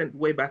 10%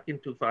 way back in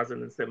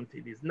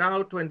 2017. It's now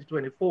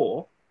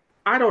 2024.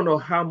 I don't know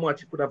how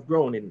much it could have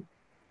grown in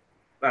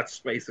that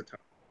space of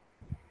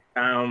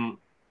time.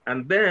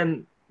 And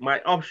then my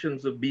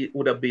options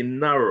would have been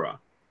narrower,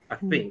 I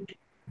think,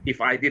 if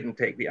I didn't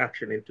take the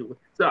action into it.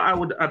 So I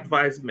would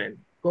advise men,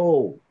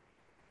 go.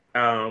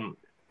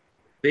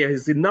 There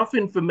is enough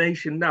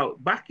information now.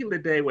 Back in the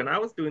day when I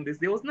was doing this,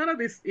 there was none of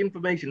this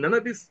information, none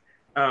of this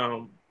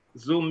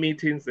Zoom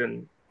meetings,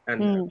 and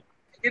I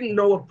didn't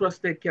know of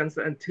prostate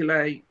cancer until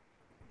I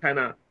kind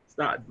of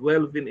started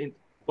delving in.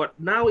 But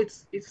now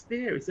it's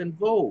there, it's in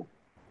vogue.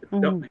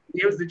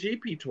 Here's the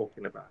GP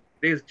talking about it.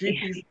 There's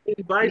GPs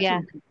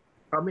inviting people to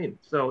come in.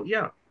 So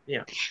yeah.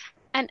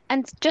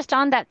 And just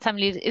on that,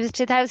 Samuel, it was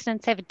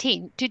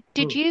 2017.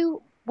 Did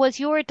you, was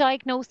your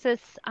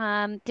diagnosis,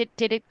 did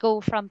it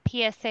go from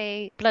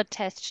PSA blood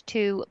test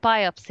to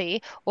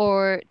biopsy,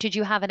 or did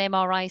you have an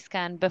MRI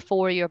scan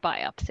before your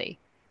biopsy?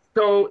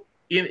 So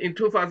in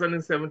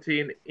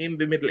 2017, in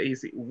the Middle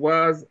East, it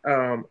was,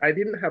 I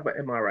didn't have an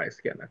MRI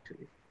scan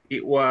actually.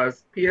 It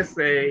was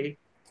PSA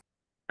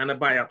and a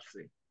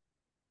biopsy.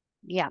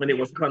 Yeah. When it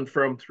was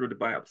confirmed through the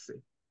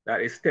biopsy, that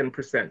is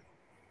 10%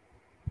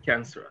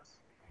 cancerous.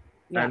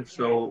 Yeah. And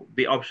so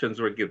the options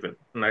were given,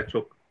 and I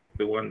took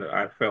the one that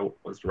I felt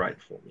was right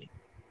for me.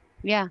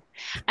 Yeah.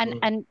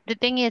 And the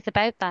thing is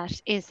about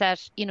that is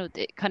that, you know,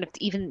 the kind of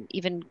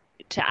even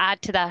to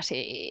add to that,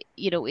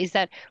 you know, is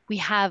that we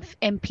have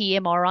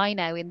MP-MRI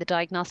now in the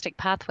diagnostic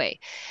pathway.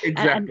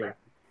 Exactly. And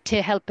to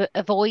help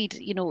avoid,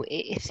 you know,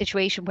 a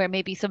situation where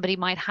maybe somebody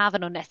might have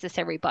an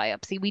unnecessary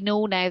biopsy. We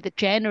know now that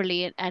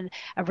generally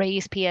a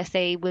raised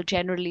PSA will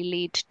generally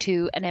lead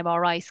to an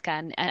MRI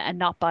scan and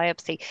not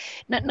biopsy.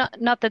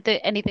 Not that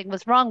anything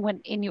was wrong when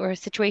in your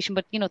situation,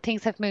 but you know,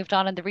 things have moved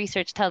on and the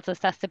research tells us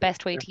that's the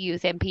best way to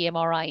use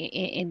MP-MRI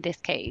in this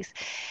case.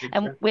 Exactly.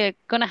 And we're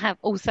going to have,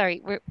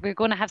 we're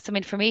going to have some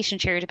information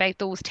shared about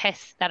those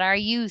tests that are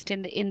used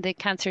in the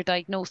cancer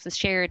diagnosis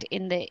shared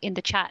in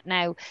the chat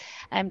now.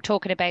 I'm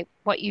talking about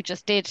what you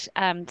just did,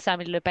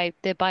 Samuel, about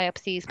the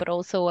biopsies, but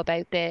also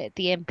about the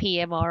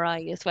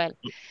MP-MRI as well.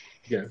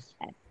 Yes.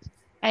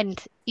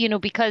 And, you know,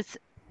 because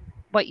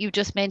what you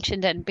just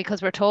mentioned, and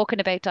because we're talking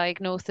about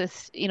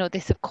diagnosis, you know,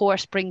 this of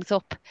course brings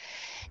up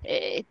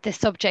the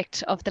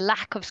subject of the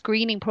lack of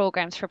screening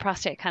programs for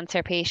prostate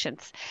cancer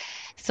patients,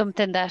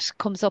 something that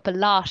comes up a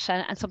lot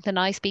and something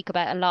I speak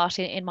about a lot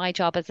in my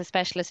job as a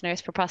specialist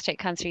nurse for Prostate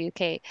Cancer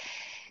UK.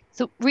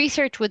 So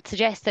research would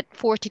suggest that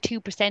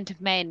 42% of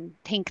men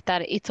think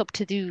that it's up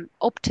to their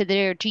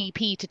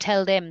GP to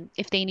tell them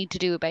if they need to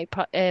do about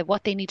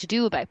what they need to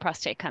do about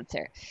prostate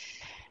cancer.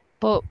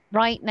 But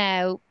right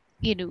now,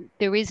 you know,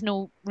 there is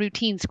no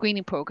routine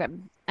screening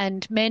program,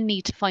 and men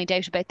need to find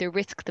out about their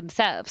risk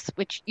themselves,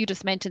 which you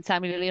just mentioned,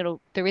 Samuel. You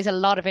know, there is a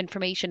lot of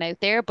information out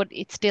there, but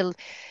it's still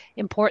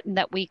important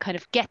that we kind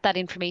of get that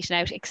information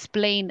out,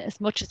 explain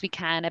as much as we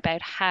can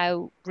about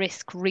how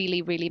risk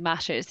really, really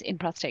matters in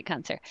prostate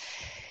cancer.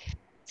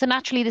 So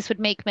naturally, this would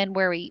make men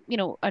worry, you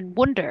know, and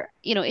wonder,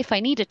 you know, if I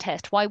need a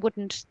test, why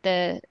wouldn't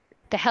the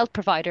health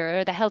provider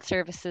or the health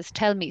services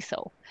tell me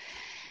so?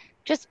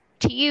 Just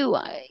to you,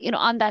 you know,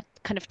 on that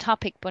kind of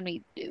topic,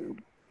 Bunny,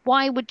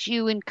 why would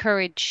you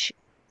encourage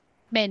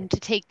men to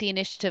take the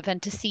initiative and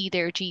to see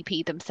their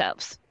GP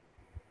themselves?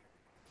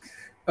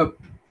 I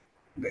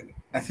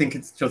think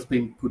it's just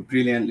been put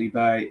brilliantly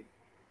by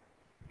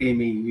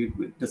Amy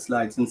with the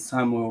slides and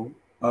Samuel.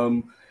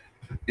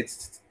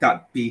 It's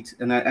that bit,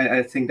 and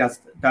I think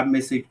that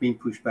message being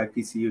pushed by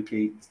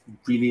PCUK is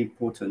really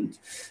important,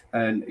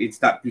 and it's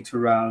that bit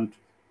around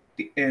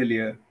the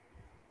earlier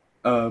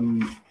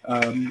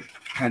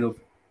kind of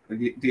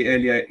the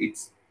earlier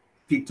it's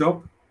picked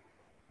up,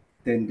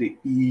 then the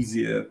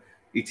easier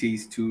it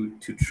is to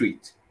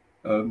treat.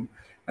 And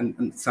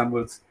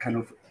Samuel's kind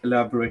of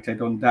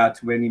elaborated on that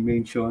when he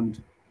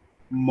mentioned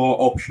more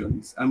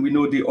options. And we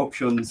know the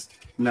options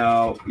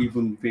now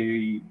even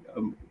vary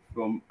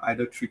from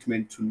either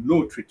treatment to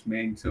no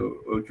treatment,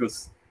 or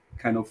just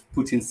kind of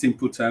put in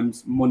simple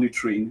terms,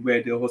 monitoring,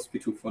 where the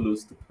hospital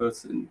follows the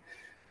person.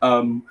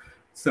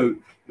 So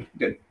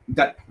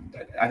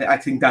I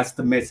think that's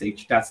the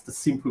message. That's the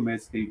simple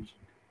message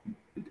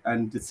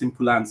and the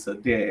simple answer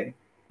there.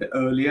 The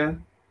earlier,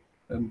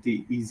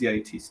 the easier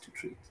it is to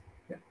treat.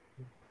 Yeah.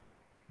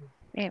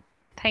 Yeah,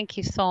 thank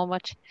you so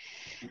much.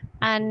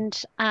 And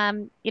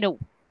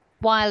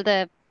while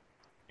the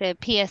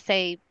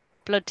PSA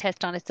blood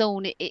test on its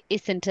own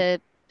isn't a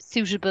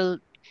suitable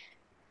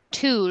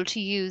tool to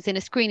use in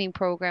a screening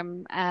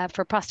program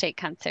for prostate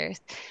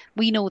cancers,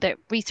 we know that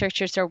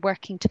researchers are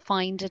working to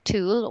find a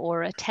tool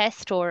or a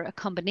test or a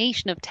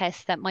combination of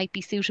tests that might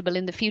be suitable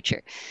in the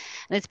future.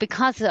 And it's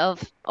because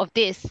of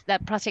this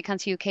that Prostate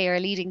Cancer UK are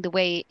leading the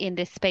way in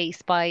this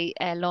space by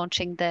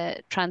launching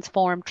the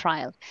Transform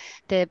trial,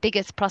 the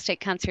biggest prostate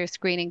cancer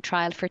screening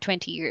trial for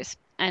 20 years.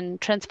 And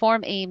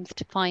Transform aims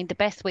to find the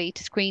best way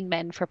to screen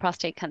men for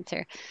prostate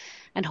cancer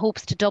and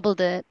hopes to double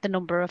the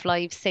number of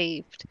lives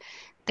saved.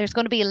 There's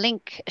going to be a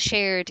link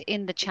shared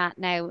in the chat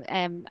now,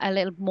 a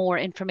little more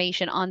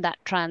information on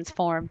that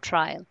Transform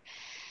trial.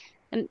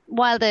 And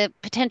while the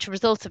potential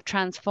results of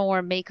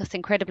Transform make us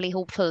incredibly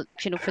hopeful,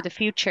 for the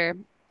future,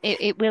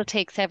 it will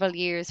take several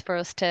years for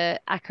us to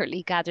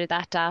accurately gather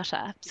that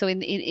data. So in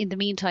the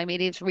meantime,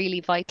 it is really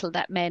vital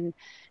that men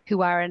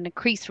who are at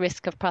increased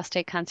risk of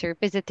prostate cancer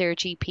visit their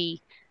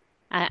GP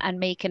and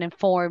make an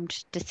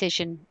informed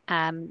decision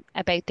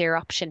about their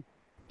option.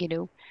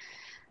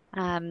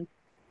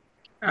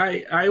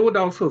 I would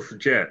also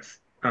suggest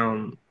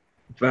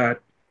that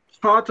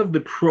part of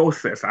the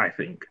process, I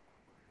think,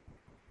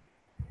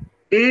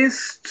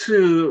 is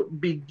to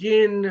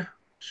begin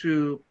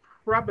to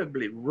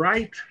probably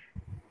write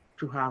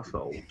to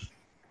households.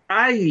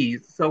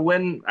 So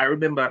when I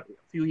remember a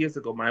few years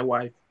ago, my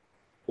wife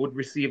would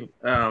receive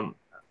an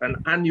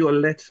annual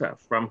letter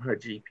from her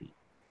GP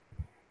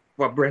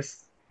for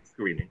breast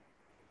screening,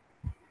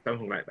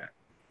 something like that.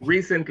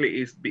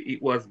 Recently,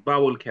 it was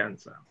bowel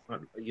cancer.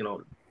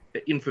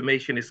 The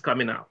information is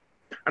coming out.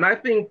 And I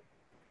think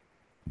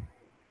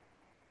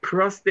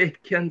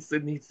prostate cancer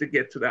needs to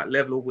get to that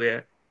level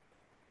where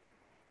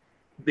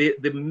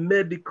the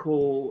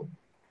medical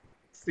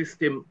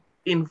system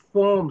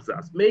informs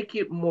us, make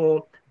it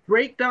more,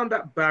 break down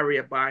that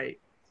barrier by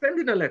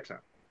sending a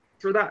letter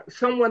so that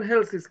someone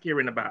else is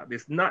caring about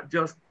this, not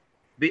just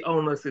the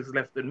onus is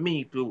left on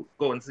me to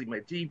go and see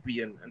my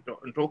GP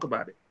and talk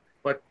about it.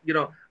 But,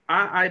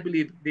 I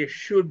believe there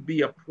should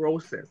be a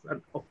process,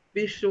 an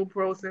official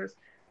process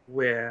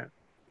where,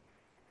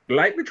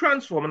 like the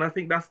Transform, and I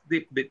think that's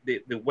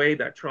the way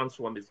that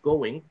Transform is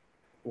going,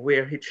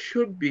 where it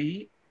should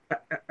be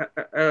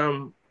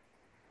a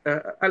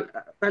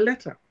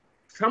letter,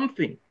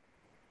 something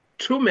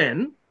to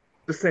men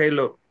to say,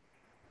 look,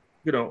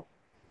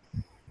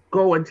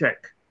 go and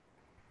check.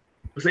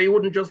 So it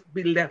wouldn't just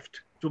be left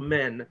to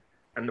men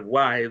and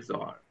wives,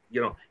 or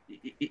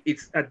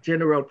it's a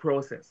general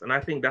process, and I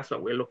think that's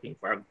what we're looking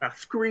for, a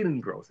screening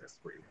process,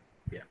 really.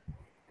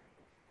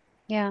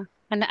 Yeah,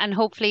 and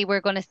hopefully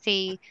we're going to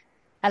see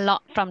a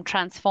lot from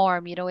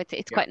Transform.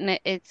 It's quite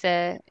it's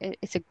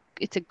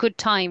a good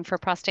time for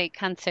prostate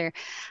cancer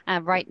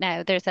right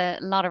now. There's a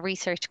lot of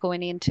research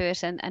going into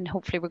it, and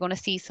hopefully we're going to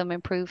see some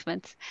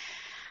improvements.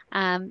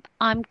 I'm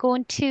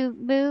going to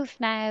move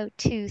now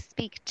to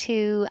speak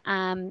to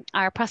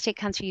our Prostate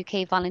Cancer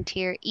UK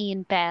volunteer,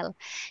 Ian Bell,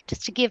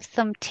 just to give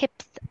some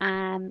tips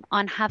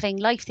on having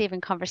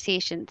life-saving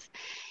conversations.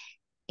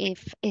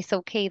 If it's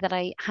okay that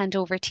I hand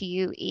over to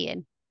you,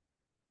 Ian.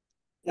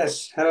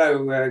 Yes,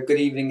 hello, good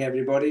evening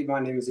everybody. My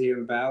name is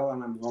Ian Bell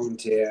and I'm a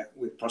volunteer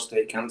with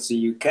Prostate Cancer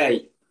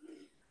UK.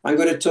 I'm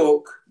going to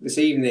talk this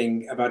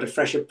evening about a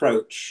fresh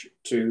approach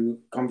to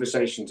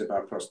conversations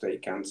about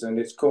prostate cancer, and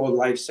it's called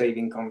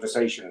Lifesaving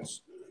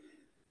Conversations.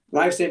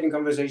 Lifesaving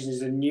Conversations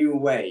is a new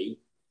way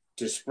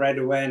to spread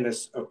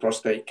awareness of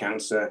prostate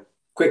cancer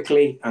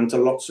quickly and to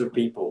lots of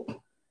people,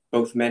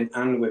 both men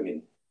and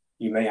women.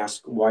 You may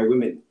ask, why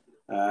women?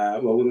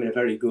 Well, women are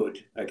very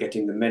good at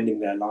getting the men in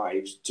their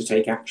lives to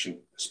take action,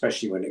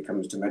 especially when it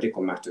comes to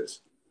medical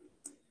matters.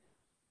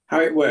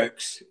 How it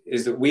works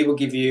is that we will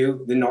give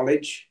you the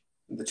knowledge,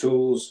 the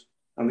tools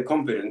and the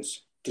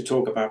confidence to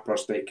talk about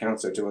prostate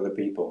cancer to other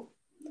people.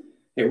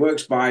 It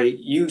works by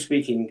you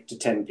speaking to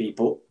 10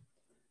 people,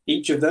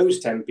 each of those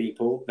 10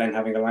 people then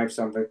having a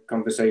lifetime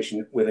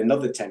conversation with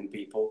another 10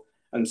 people,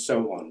 and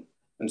so on.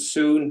 And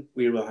soon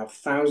we will have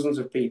thousands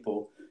of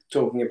people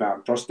talking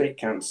about prostate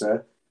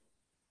cancer,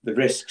 the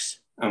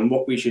risks and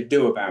what we should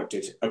do about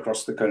it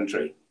across the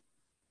country.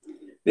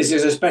 This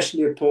is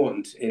especially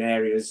important in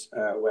areas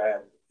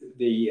where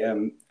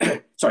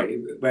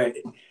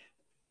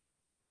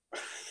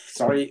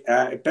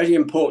very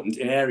important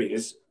in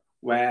areas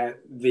where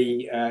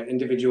the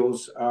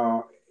individuals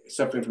are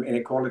suffering from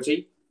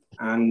inequality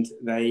and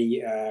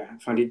they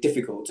find it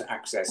difficult to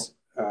access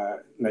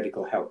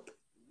medical help.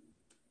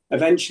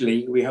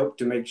 Eventually, we hope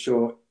to make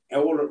sure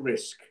all at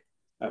risk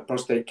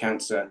prostate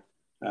cancer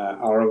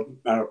are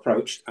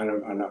approached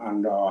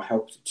and are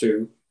helped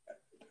to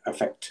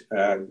affect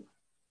a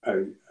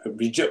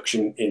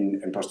reduction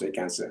in prostate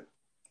cancer.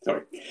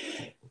 Sorry.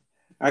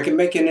 I can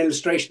make an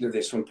illustration of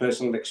this from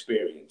personal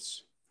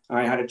experience.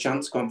 I had a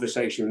chance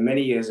conversation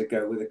many years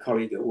ago with a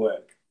colleague at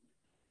work.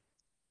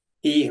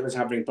 He was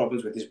having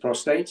problems with his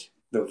prostate,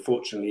 though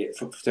fortunately it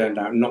turned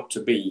out not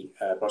to be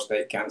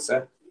prostate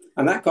cancer.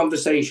 And that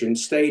conversation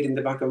stayed in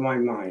the back of my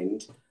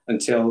mind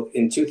until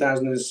in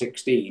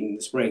 2016, in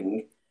the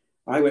spring,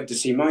 I went to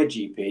see my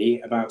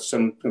GP about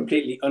some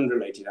completely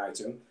unrelated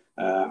item.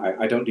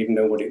 I don't even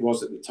know what it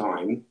was at the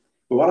time.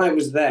 But while I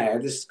was there,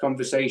 this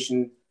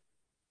conversation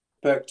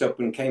perked up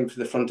and came to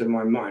the front of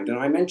my mind. And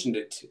I mentioned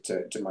it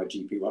to my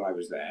GP while I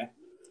was there.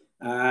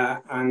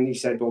 And he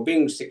said, well,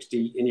 being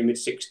 60 in your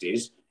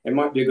mid-60s, it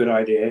might be a good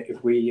idea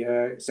if we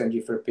send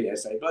you for a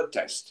PSA blood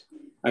test.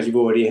 As you've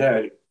already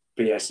heard,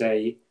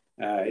 PSA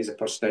is a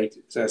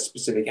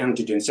prostate-specific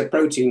antigen. It's a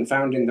protein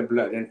found in the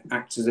blood and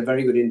acts as a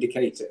very good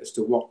indicator as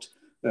to what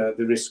the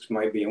risks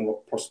might be and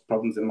what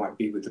problems there might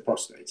be with the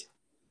prostate.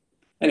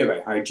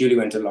 Anyway, I duly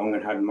went along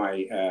and had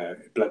my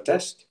blood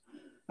test.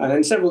 And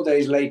then several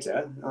days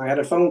later, I had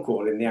a phone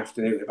call in the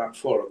afternoon, about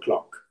 4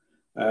 o'clock,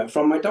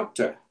 from my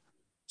doctor,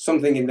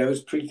 something in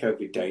those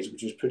pre-COVID days,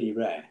 which was pretty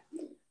rare.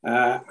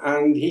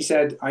 And he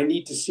said, I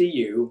need to see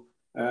you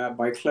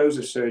by close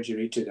of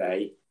surgery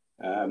today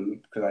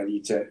because I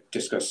need to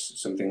discuss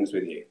some things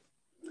with you.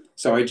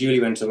 So I duly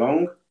went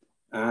along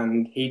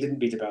and he didn't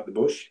beat about the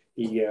bush.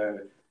 He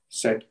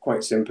said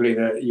quite simply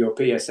that your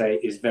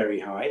PSA is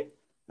very high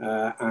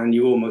and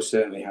you almost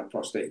certainly have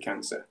prostate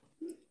cancer.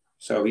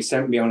 So he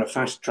sent me on a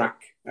fast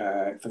track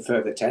for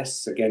further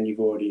tests. Again,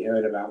 you've already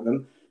heard about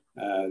them.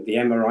 The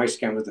MRI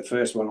scan was the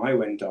first one I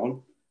went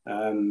on.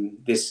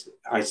 This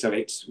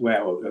isolates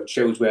where, or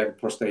shows where the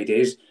prostate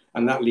is,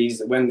 and that leads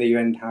that when they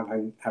end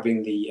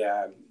having the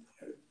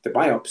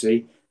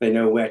biopsy, they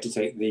know where to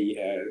take the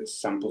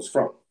samples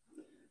from.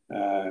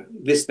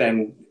 This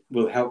then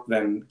will help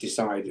them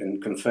decide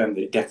and confirm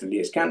that it definitely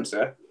is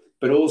cancer,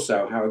 but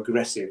also how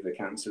aggressive the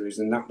cancer is,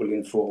 and that will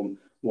inform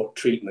what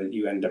treatment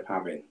you end up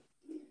having.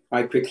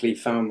 I quickly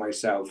found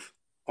myself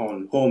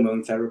on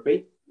hormone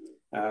therapy.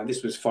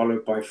 This was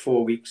followed by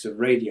 4 weeks of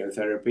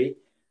radiotherapy,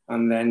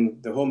 and then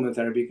the hormone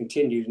therapy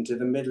continued into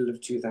the middle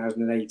of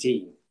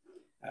 2018.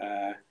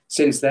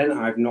 Since then,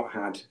 I've not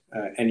had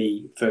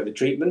any further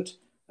treatment.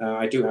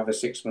 I do have a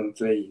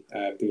 6-monthly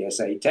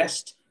PSA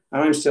test,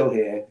 and I'm still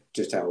here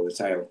to tell the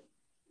tale.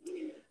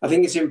 I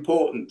think it's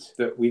important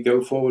that we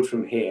go forward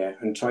from here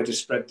and try to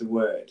spread the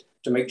word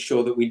to make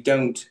sure that we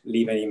don't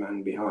leave any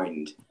man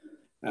behind.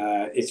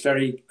 It's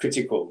very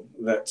critical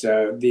that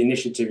the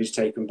initiative is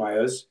taken by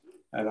us,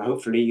 and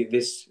hopefully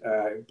this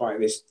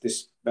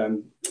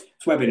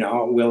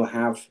webinar will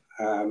have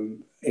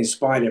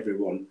inspired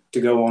everyone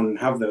to go on and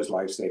have those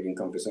life-saving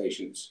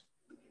conversations.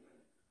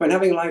 When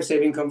having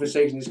life-saving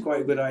conversations is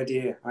quite a good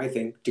idea, I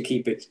think, to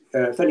keep it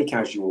fairly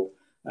casual,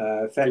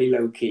 fairly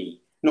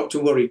low-key, not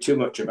to worry too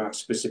much about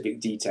specific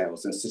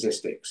details and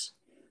statistics.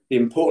 The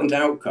important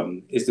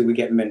outcome is that we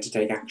get men to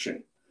take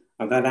action.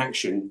 And that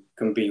action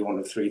can be one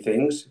of 3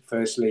 things.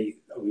 Firstly,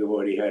 we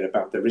already heard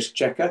about the risk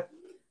checker.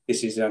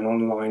 This is an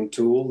online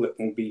tool that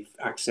can be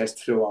accessed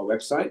through our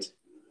website.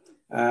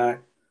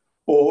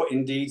 Or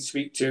indeed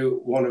speak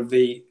to one of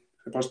the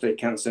prostate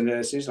cancer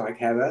nurses like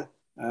Heather.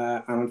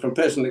 And from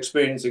personal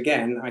experience,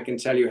 again, I can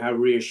tell you how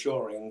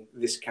reassuring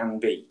this can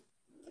be.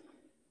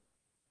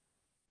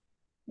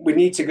 We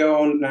need to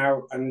go on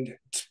now and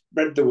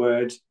spread the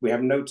word. We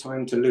have no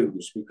time to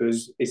lose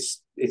because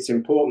it's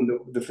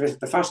important that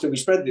the faster we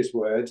spread this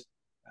word,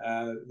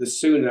 the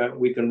sooner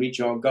we can reach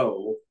our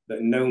goal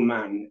that no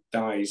man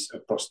dies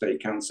of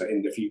prostate cancer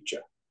in the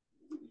future.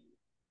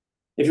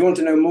 If you want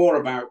to know more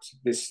about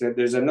this,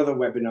 there's another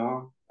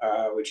webinar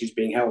which is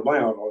being held by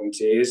our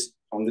volunteers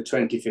on the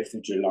 25th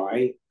of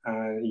July,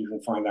 and you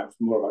can find out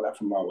more about that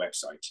from our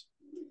website.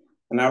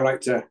 And I'd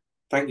like to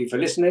thank you for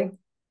listening.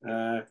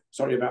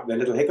 Sorry about the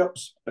little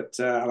hiccups, but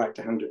I'd like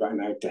to hand it back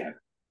now to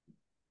Heather.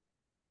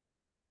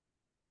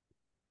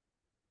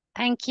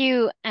 Thank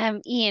you,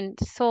 Ian.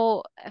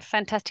 So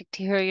fantastic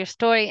to hear your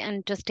story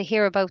and just to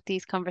hear about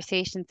these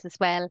conversations as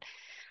well.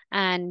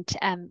 And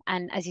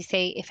as you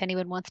say, if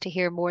anyone wants to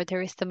hear more,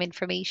 there is some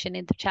information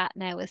in the chat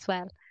now as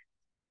well.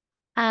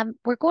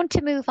 We're going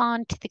to move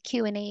on to the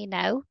Q&A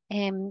now.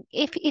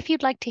 If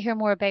you'd like to hear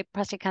more about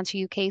Prostate Cancer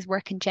UK's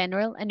work in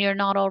general and you're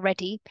not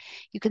already,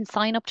 you can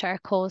sign up to our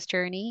cause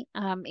journey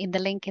in the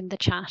link in the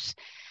chat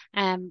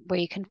where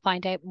you can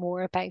find out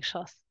more about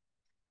us.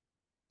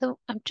 So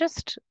I'm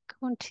just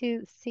going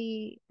to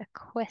see a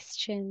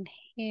question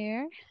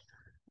here.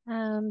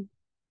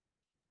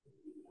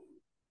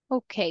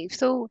 Okay,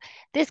 so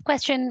this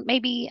question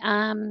maybe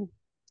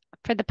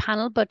for the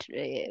panel, but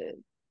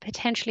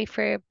potentially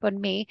for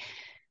me.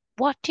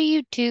 What do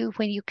you do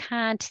when you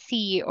can't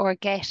see or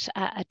get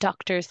a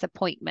doctor's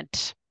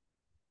appointment?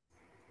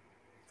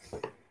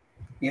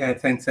 Yeah,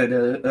 thanks,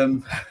 Heather.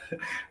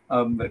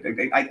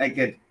 I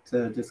get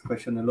this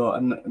question a lot,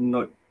 and I'm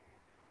not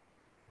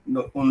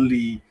not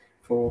only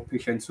for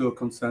patients who are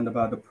concerned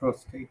about the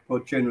prostate,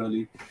 but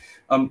generally.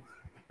 Um,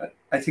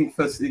 I think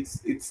first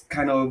it's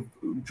kind of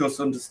just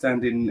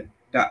understanding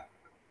that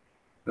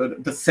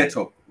the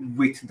setup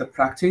with the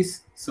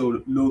practice,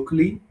 so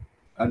locally,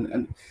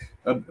 and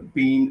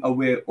being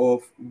aware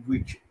of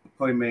which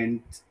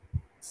appointment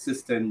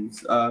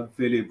systems are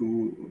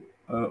available,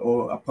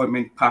 or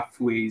appointment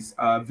pathways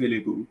are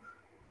available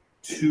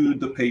to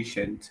the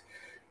patient.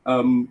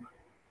 Um,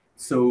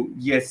 so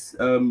yes,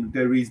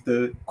 there is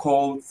the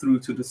call through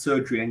to the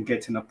surgery and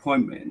get an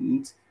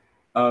appointment,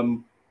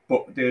 um,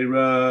 but there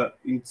are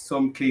in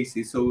some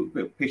cases, so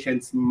the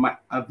patients might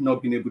have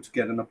not been able to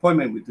get an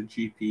appointment with the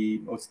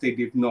GP or state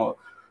they've not,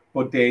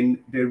 but then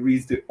there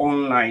is the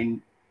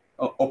online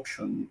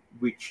option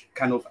which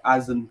kind of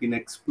hasn't been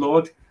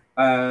explored,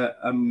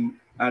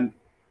 and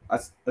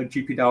as a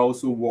GP that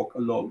also work a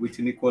lot with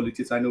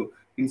inequalities, I know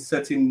in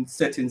certain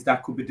settings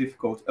that could be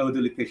difficult.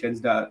 Elderly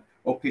patients that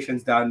or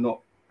patients that are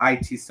not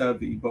IT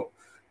savvy, but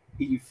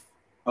if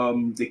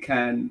they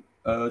can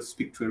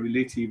speak to a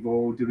relative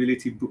or the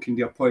relative booking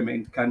the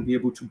appointment can be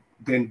able to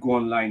then go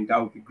online, that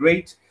would be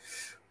great.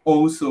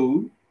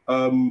 Also,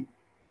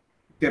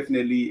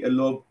 definitely a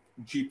lot of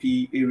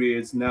GP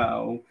areas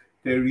now,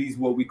 there is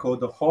what we call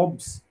the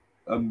hubs,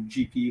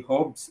 GP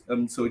hubs.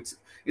 So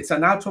it's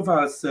an out of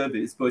hours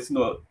service, but it's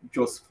not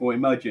just for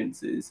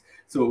emergencies.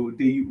 So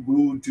they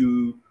will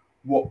do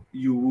what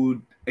you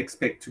would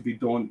expect to be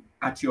done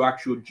at your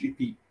actual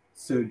GP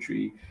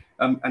surgery.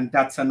 And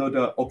that's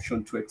another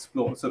option to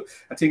explore. So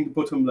I think the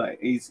bottom line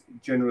is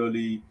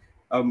generally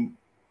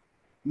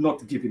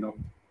not giving up.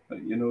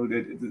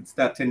 It's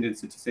that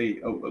tendency to say,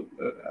 "Oh,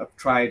 I've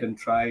tried and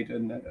tried,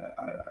 and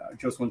I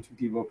just want to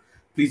give up."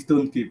 Please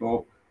don't give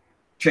up.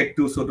 Check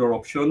those other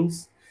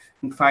options,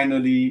 and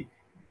finally,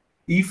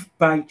 if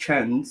by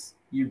chance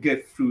you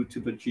get through to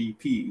the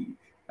GP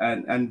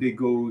and they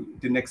go,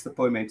 the next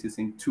appointment is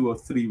in 2 or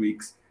 3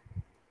 weeks,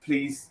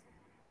 please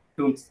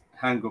don't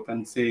hang up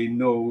and say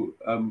no.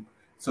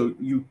 So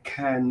you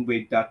can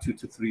wait that 2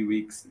 to 3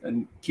 weeks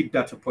and keep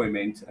that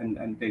appointment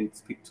and then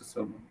speak to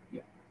someone.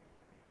 Yeah.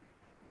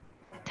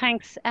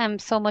 Thanks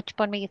so much,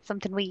 Bunmi. It's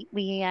something we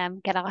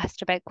get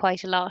asked about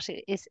quite a lot,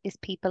 is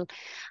people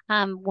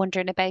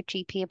wondering about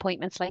GP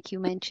appointments like you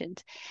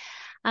mentioned.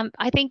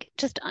 I think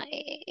just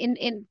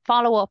in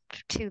follow up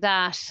to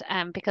that,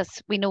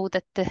 because we know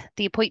that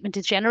the appointment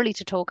is generally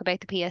to talk about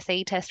the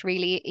PSA test.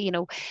 Really,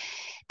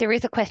 there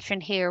is a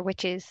question here,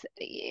 which is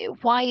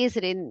why is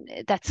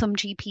it that some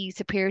GPs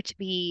appear to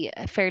be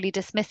fairly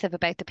dismissive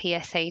about the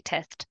PSA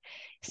test,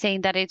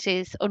 saying that it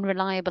is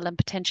unreliable and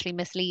potentially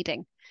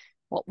misleading?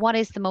 What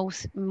is the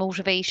most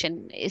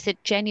motivation? Is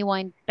it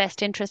genuine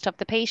best interest of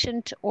the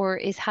patient, or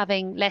is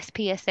having less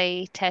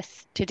PSA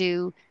tests to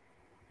do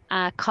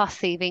a cost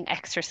saving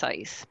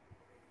exercise?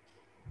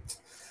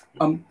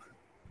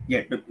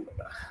 Yeah,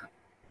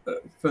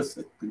 but first,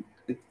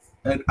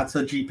 as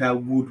a GP, I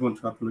would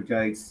want to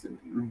apologize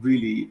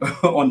really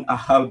on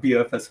our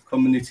behalf as a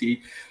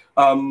community.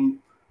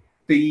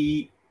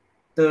 The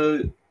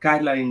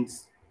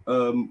guidelines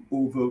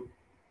over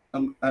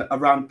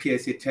around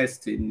PSA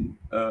testing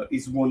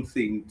is one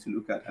thing to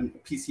look at, and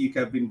PCUK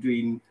have been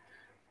doing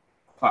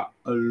quite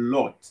a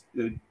lot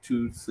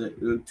to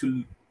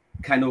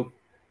kind of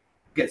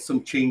get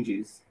some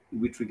changes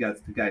with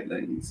regards to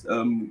guidelines,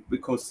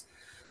 because,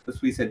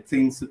 as we said,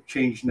 things have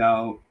changed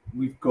now.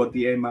 We've got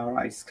the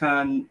MRI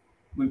scan.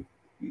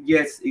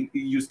 Yes, it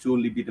used to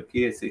only be the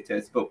PSA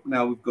test, but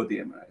now we've got the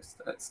MRI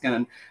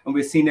scan, and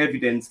we're seeing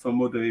evidence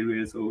from other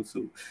areas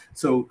also.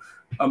 So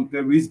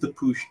there is the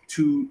push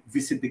to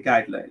visit the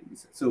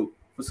guidelines. So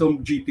for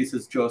some GPs,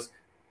 it's just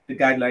the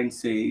guideline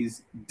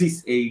says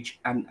this age,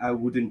 and I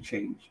wouldn't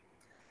change.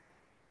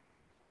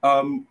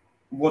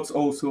 What's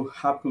also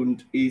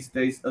happened is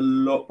there's a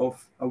lot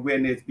of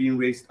awareness being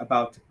raised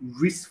about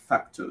risk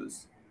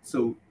factors.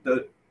 So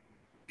the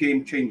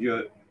game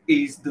changer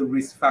is the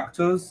risk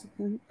factors.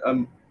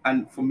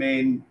 And for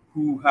men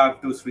who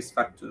have those risk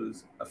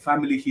factors, a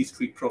family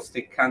history,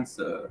 prostate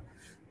cancer,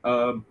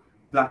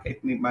 Black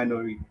ethnic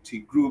minority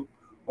group,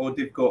 or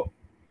they've got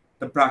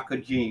the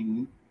BRCA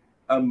gene,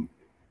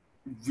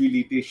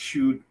 really they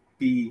should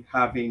be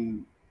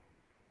having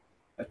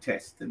a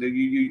test.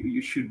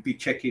 You should be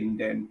checking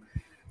them.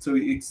 So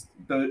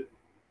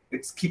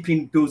it's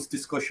keeping those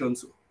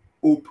discussions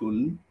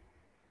open.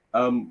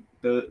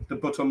 The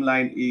bottom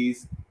line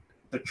is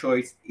the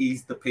choice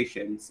is the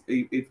patient's.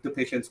 If the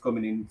patient's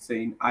coming in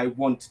saying, I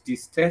want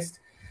this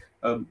test,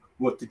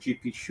 what the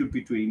GP should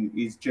be doing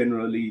is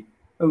generally,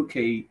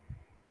 okay,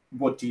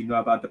 what do you know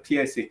about the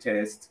PSA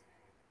test?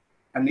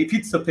 And if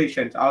it's a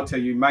patient, I'll tell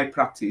you, my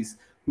practice,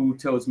 who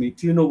tells me,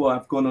 do you know what,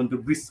 I've gone on the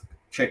risk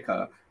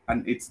checker,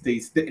 and it's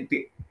this.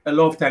 A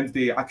lot of times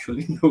they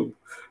actually know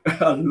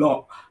a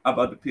lot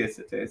about the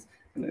PSA test.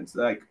 And it's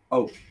like,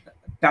 oh,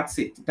 that's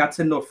it. That's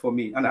enough for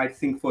me. And I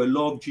think for a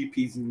lot of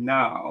GPs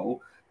now,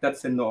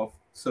 that's enough.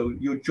 So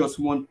you're just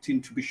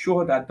wanting to be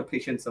sure that the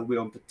patient's aware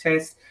of the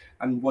test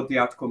and what the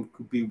outcome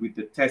could be with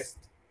the test,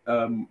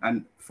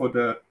 and for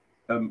the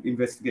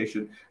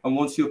investigation. And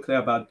once you're clear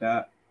about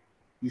that,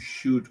 you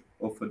should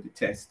offer the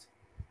test.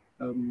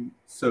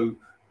 So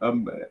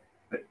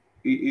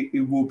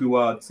it will be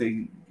what I'd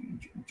say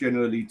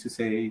generally to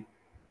say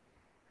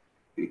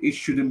it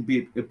shouldn't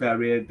be a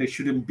barrier. There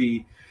shouldn't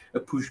be a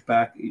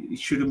pushback. It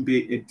shouldn't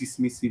be a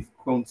dismissive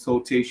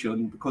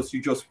consultation because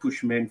you just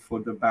push men for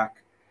the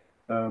back.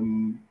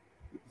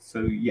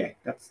 So yeah,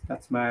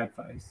 that's my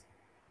advice.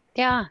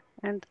 Yeah,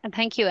 and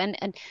thank you.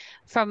 And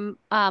from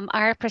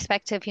our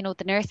perspective,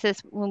 the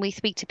nurses, when we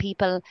speak to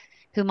people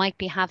who might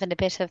be having a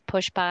bit of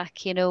pushback,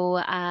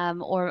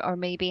 or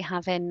maybe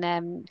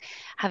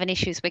having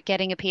issues with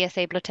getting a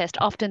PSA blood test,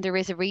 often there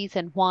is a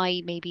reason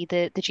why maybe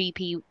the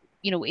GP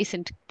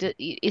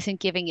isn't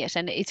giving it,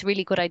 and it's a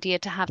really good idea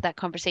to have that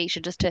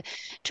conversation just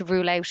to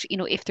rule out,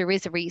 if there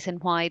is a reason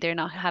why they're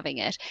not having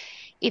it.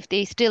 If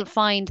they still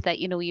find that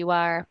you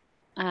are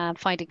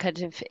finding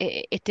kind of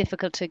it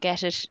difficult to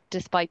get it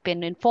despite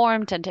being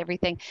informed and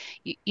everything,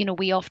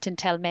 we often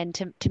tell men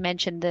to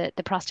mention the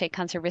prostate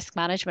cancer risk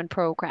management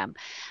program,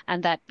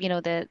 and that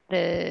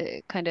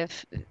the kind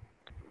of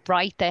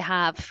right they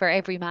have for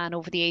every man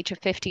over the age of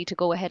 50 to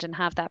go ahead and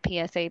have that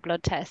PSA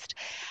blood test,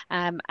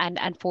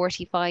 and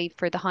 45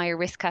 for the higher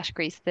risk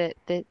categories,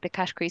 the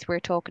categories we're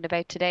talking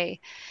about today.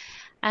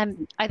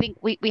 I think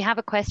we have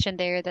a question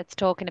there that's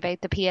talking about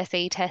the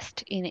PSA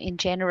test in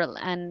general,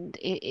 and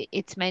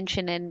it's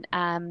mentioning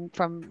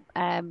from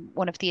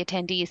one of the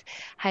attendees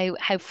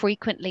how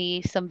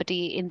frequently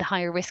somebody in the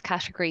higher risk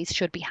categories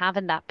should be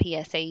having that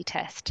PSA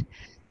test.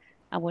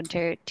 I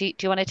wonder, do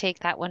you want to take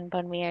that one,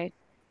 Bunmi?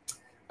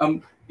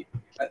 Um,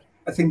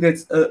 I think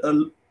that's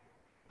a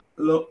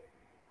lot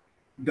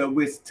that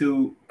we're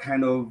still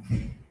kind of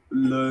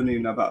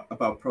learning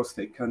about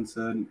prostate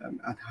cancer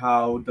and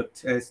how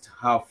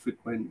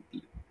frequent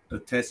the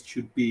test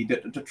should be.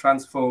 The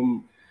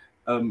Transform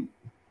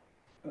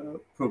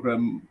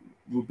program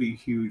will be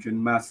huge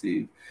and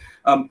massive.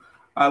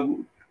 I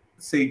would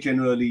say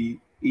generally,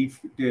 if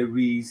there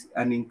is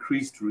an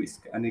increased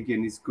risk, and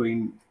again, it's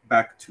going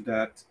back to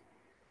that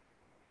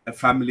a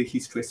family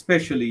history,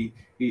 especially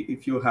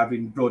if you're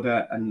having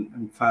brother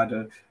and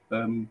father,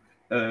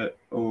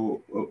 or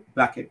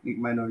black ethnic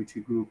minority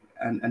group,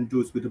 and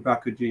those with the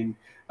BRCA gene,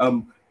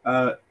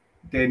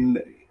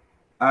 then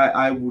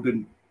I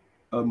wouldn't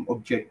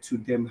object to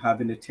them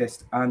having a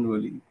test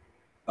annually.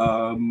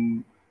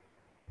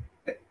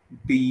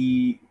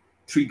 The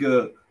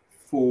trigger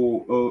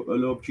for a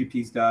lot of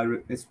GPs that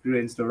are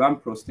experienced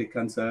around prostate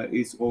cancer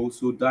is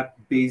also that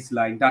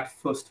baseline, that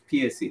first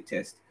PSA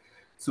test.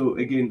 So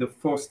again, the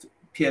first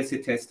PSA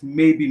test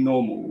may be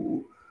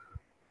normal,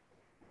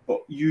 but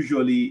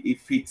usually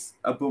if it's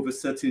above a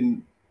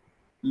certain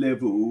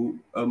level,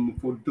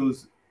 for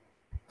those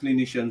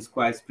clinicians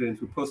quite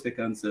experienced with prostate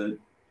cancer,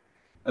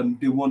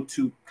 they want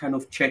to kind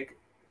of check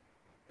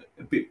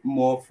a bit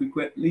more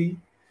frequently.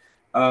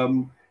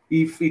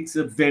 If it's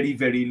a very,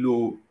 very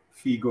low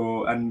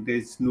figure and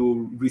there's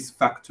no risk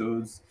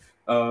factors,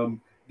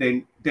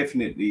 then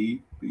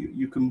definitely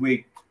you can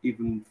wait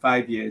even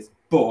 5 years.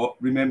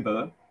 But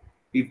remember,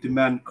 if the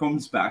man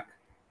comes back,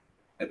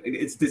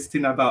 it's this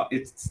thing about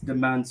it's the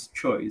man's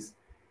choice.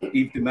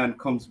 If the man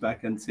comes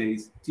back and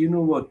says, "Do you know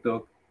what,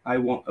 doc? I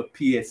want a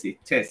PSA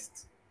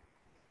test,"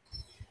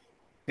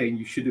 then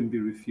you shouldn't be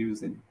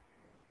refusing.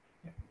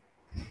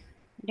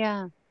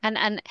 Yeah.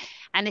 And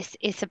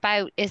it's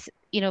about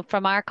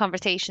from our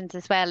conversations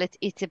as well,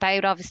 it's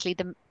about obviously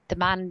the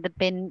man that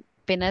been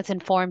as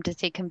informed as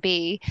they can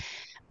be,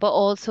 but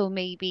also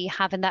maybe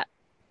having that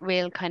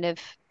real kind of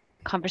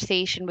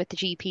conversation with the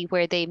GP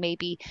where they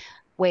maybe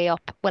weigh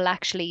up, well,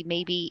 actually,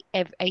 maybe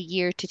a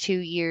year to 2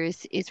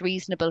 years is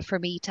reasonable for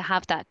me to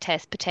have that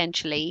test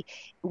potentially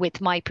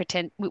with my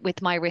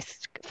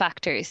risk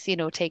factors,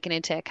 taken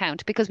into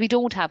account, because we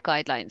don't have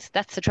guidelines.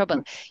 That's the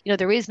trouble.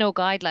 There is no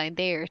guideline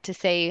there to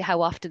say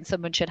how often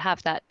someone should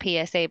have that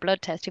PSA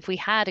blood test. If we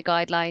had a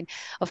guideline,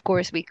 of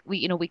course we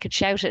could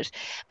shout it,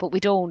 but we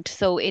don't.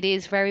 So it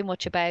is very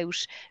much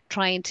about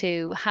trying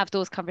to have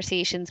those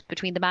conversations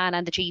between the man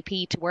and the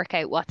GP to work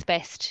out what's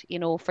best,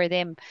 for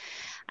them.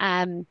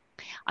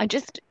 I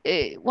just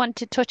want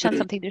to touch on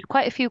something. There's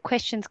quite a few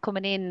questions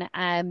coming in,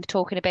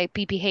 talking about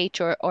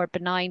BPH or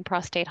benign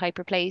prostate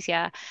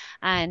hyperplasia,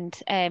 and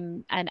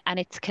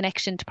its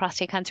connection to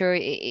prostate cancer,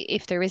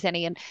 if there is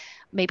any. And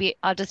maybe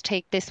I'll just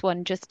take this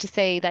one just to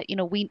say that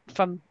we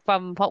from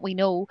what we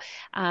know,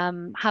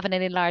 having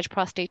an enlarged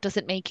prostate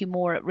doesn't make you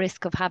more at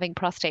risk of having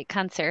prostate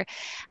cancer,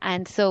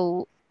 and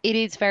so it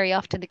is very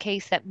often the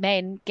case that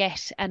men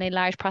get an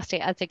enlarged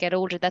prostate as they get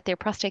older, that their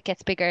prostate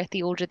gets bigger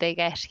the older they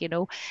get,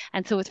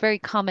 and so it's very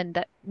common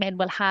that men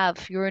will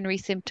have urinary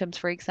symptoms,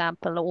 for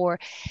example, or,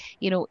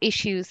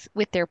 issues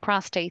with their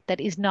prostate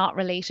that is not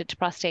related to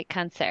prostate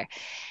cancer.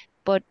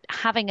 But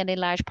having an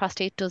enlarged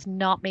prostate does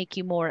not make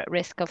you more at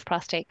risk of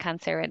prostate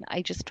cancer. And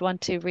I just want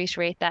to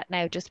reiterate that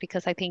now, just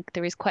because I think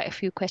there is quite a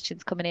few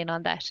questions coming in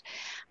on that,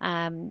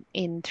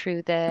 in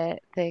through the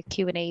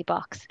Q&A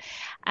box.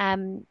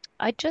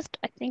 I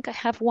think I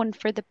have one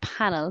for the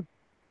panel.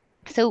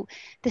 So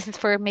this is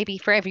for maybe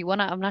for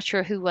everyone. I'm not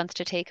sure who wants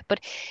to take it,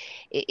 but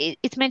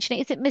it's mentioning,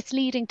 is it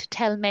misleading to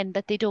tell men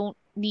that they don't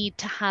need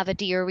to have a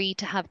DRE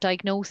to have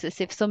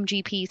diagnosis if some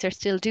GPs are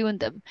still doing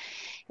them?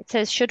 It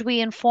says, should we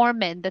inform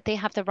men that they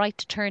have the right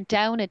to turn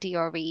down a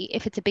DRE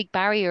if it's a big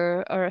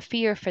barrier or a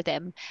fear for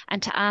them,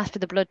 and to ask for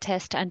the blood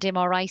test and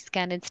MRI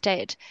scan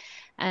instead?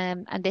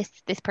 And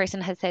this person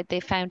has said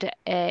they found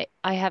it.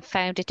 I have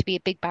found it to be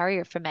a big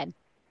barrier for men.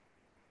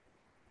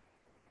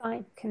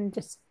 I can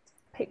just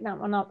pick that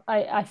one up.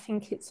 I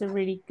think it's a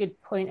really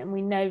good point, and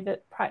we know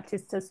that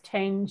practice does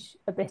change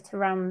a bit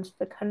around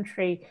the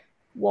country.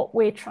 What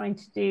we're trying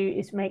to do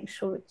is make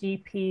sure that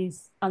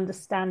GPs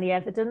understand the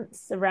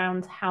evidence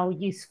around how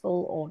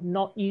useful or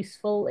not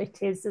useful it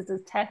is as a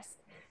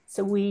test.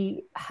 So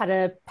we had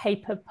a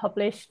paper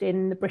published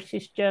in the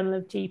British Journal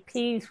of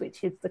GPs,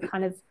 which is the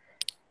kind of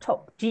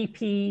top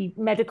GP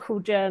medical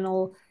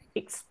journal,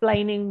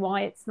 explaining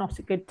why it's not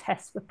a good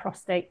test for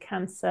prostate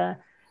cancer.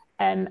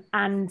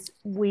 And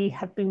we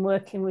have been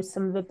working with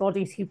some of the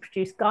bodies who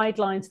produce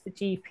guidelines for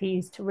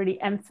GPs to really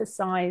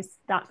emphasize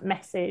that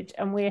message.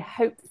 And we're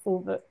hopeful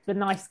that the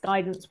NICE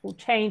guidance will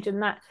change,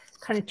 and that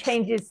kind of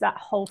changes that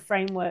whole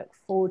framework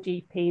for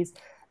GPs.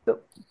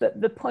 But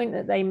the point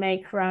that they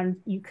make around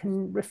you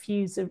can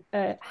refuse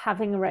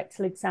having a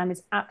rectal exam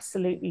is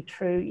absolutely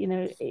true. You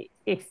know,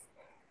 if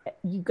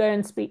you go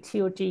and speak to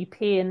your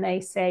GP and they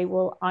say,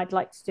 well, I'd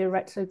like to do a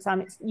rectal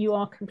exam, you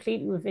are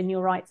completely within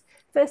your rights.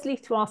 Firstly,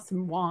 to ask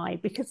them why,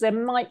 because there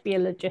might be a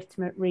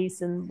legitimate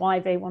reason why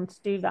they want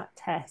to do that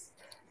test.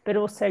 But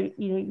also,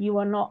 you know, you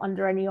are not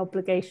under any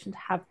obligation to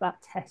have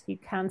that test. You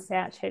can say,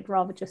 actually, I'd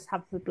rather just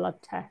have the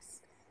blood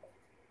test.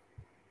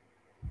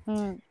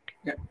 Mm.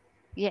 Yeah.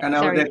 Yeah, And I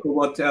would sorry. echo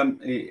what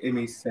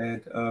Amy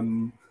said.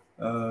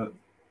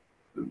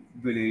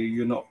 Really,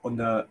 you're not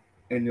under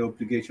any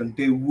obligation.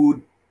 There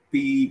would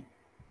be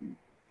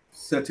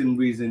certain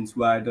reasons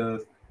why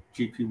the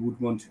GP would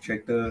want to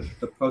check the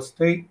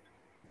prostate.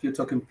 If you're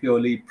talking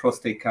purely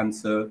prostate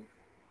cancer,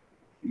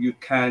 you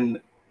can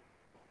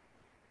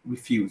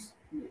refuse.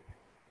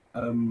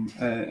 And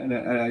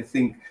I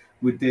think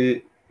with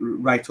the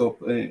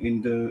write-up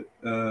in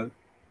the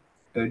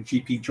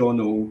GP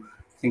journal,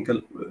 I think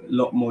a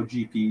lot more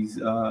GPs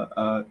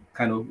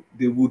kind of,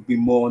 they would be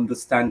more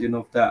understanding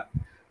of that,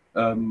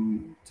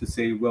 to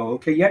say, well,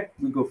 okay, yeah,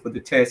 we go for the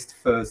test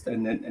first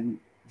and then and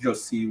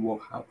just see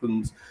what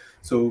happens.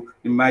 So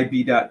it might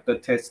be that the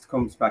test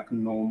comes back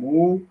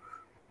normal,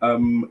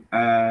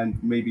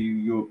 and maybe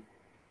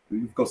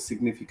you've got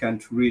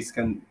significant risk,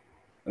 and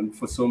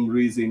for some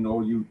reason,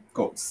 or you've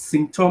got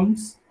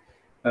symptoms,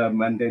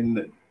 and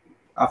then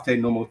after a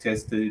normal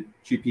test, the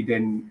GP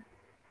then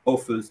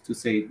offers to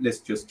say, let's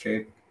just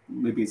check.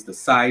 Maybe it's the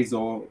size,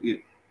 or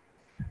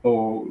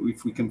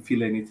if we can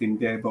feel anything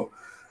there.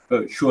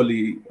 But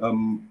surely,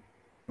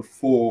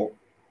 before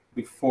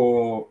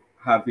before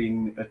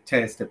having a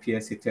test, a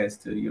PSA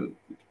test, you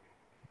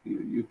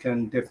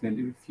can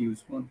definitely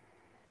refuse one.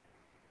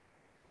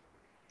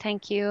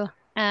 Thank you,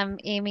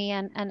 Amy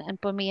and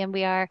Bunmi, and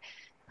we are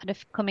kind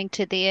of coming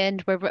to the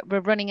end. We're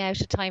running out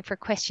of time for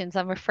questions,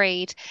 I'm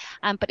afraid.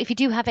 But if you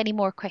do have any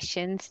more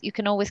questions, you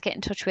can always get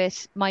in touch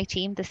with my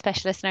team, the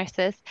specialist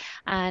nurses,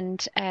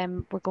 and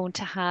we're going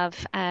to have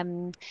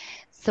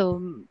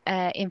some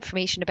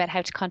information about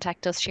how to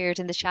contact us shared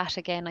in the chat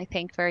again, I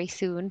think, very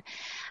soon.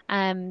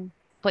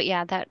 But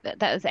yeah, that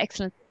was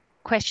excellent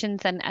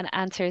questions and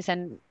answers,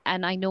 and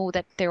I know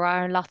that there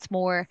are lots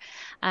more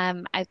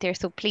out there,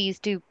 so please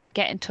do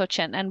get in touch,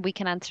 and we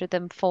can answer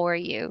them for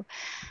you.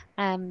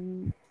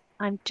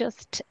 I'm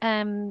just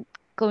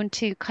going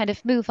to kind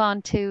of move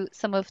on to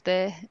some of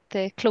the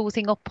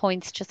closing up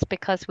points, just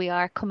because we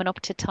are coming up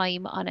to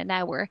time on an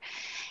hour.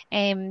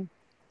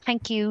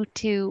 Thank you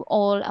to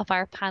all of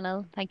our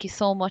panel. Thank you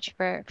so much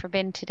for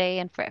being today,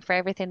 and for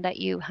everything that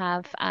you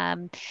have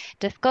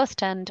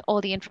discussed and all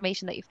the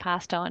information that you've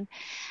passed on,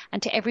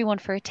 and to everyone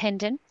for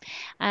attending.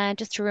 And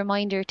just a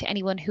reminder to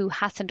anyone who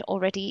hasn't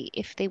already,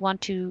 if they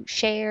want to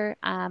share,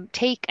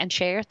 take and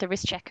share the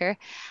risk checker.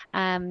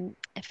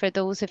 For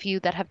those of you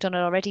that have done it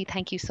already,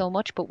 thank you so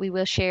much, but we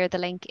will share the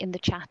link in the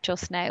chat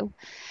just now.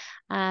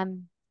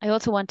 I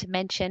also want to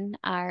mention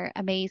our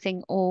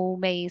amazing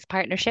OMAIS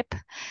partnership.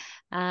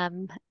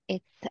 Um,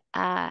 it's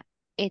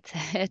it's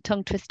a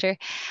tongue twister,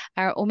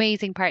 our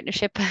amazing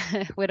partnership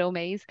with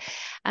OMAIS.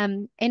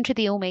 Enter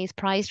the OMAIS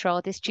prize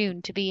draw this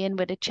June to be in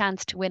with a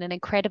chance to win an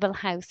incredible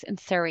house in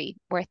Surrey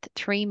worth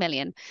 3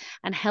 million,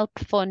 and help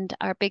fund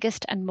our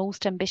biggest and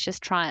most ambitious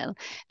trial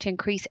to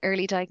increase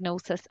early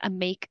diagnosis and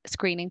make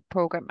screening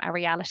program a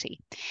reality.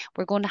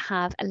 We're going to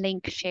have a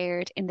link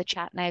shared in the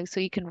chat now, so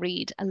you can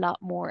read a lot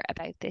more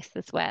about this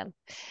as well.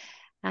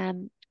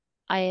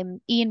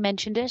 Ian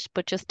mentioned it,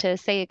 but just to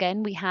say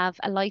again, we have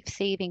a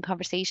Life-Saving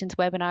Conversations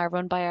webinar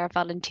run by our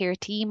volunteer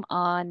team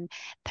on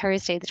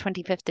Thursday, the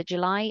 25th of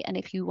July. And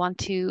if you want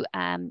to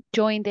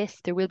join this,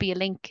 there will be a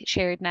link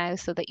shared now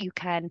so that you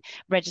can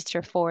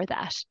register for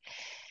that.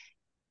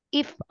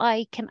 If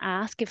I can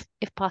ask,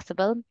 if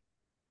possible,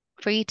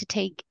 for you to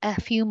take a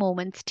few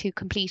moments to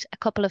complete a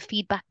couple of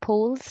feedback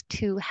polls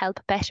to help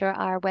better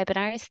our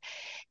webinars.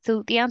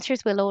 So the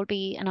answers will all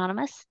be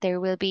anonymous. There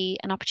will be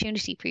an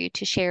opportunity for you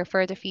to share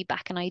further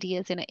feedback and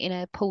ideas in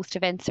a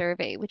post-event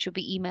survey, which will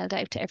be emailed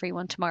out to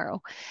everyone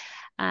tomorrow.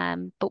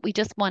 But we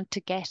just want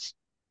to get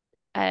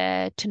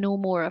to know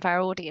more of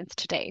our audience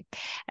today.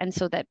 And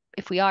so that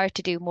if we are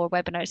to do more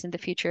webinars in the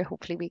future,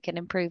 hopefully we can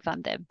improve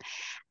on them.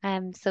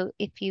 So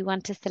if you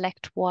want to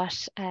select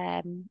what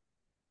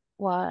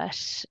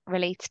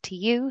relates to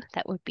you,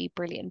 that would be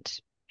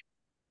brilliant.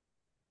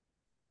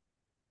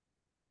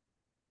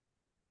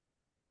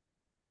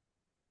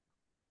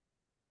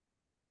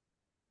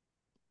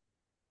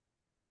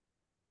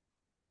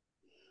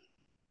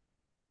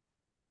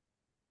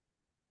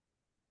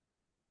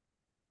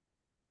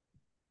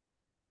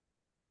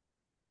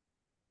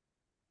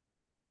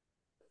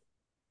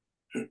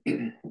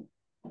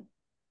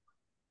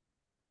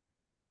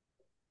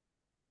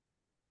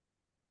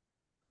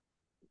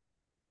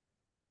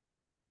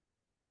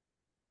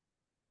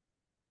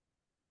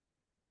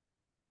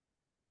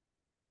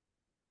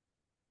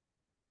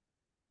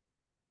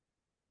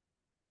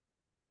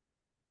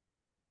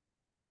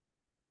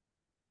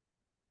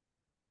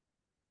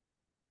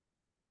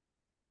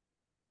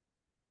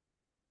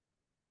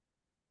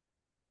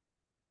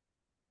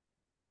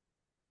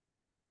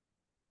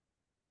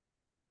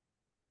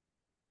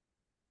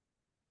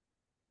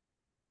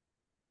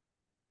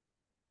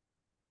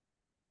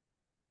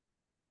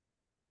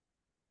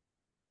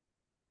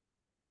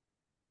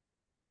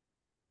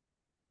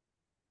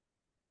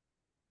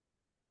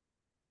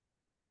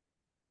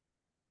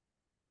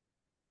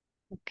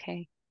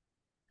 Okay.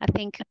 I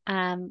think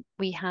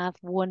we have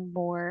one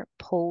more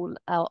poll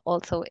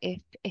also,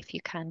 if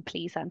you can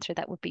please answer,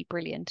 that would be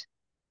brilliant.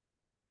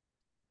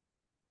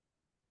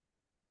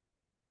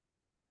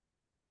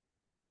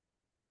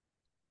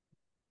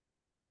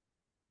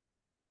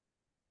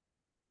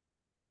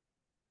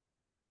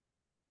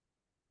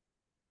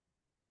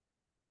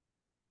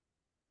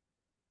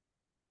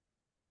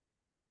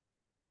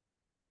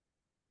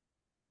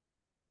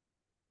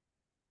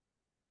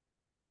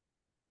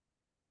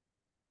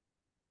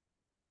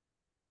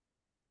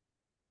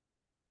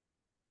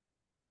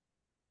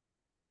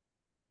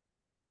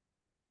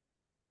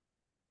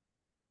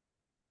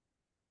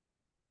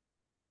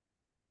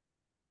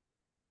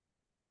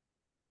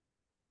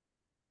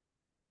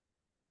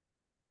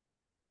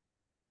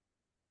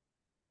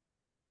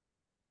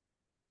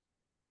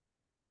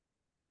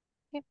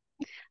 Yep.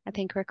 I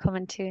think we're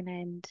coming to an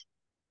end.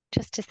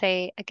 Just to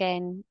say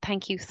again,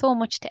 thank you so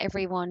much to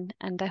everyone,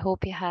 and I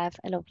hope you have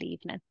a lovely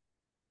evening.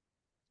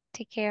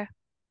 Take care.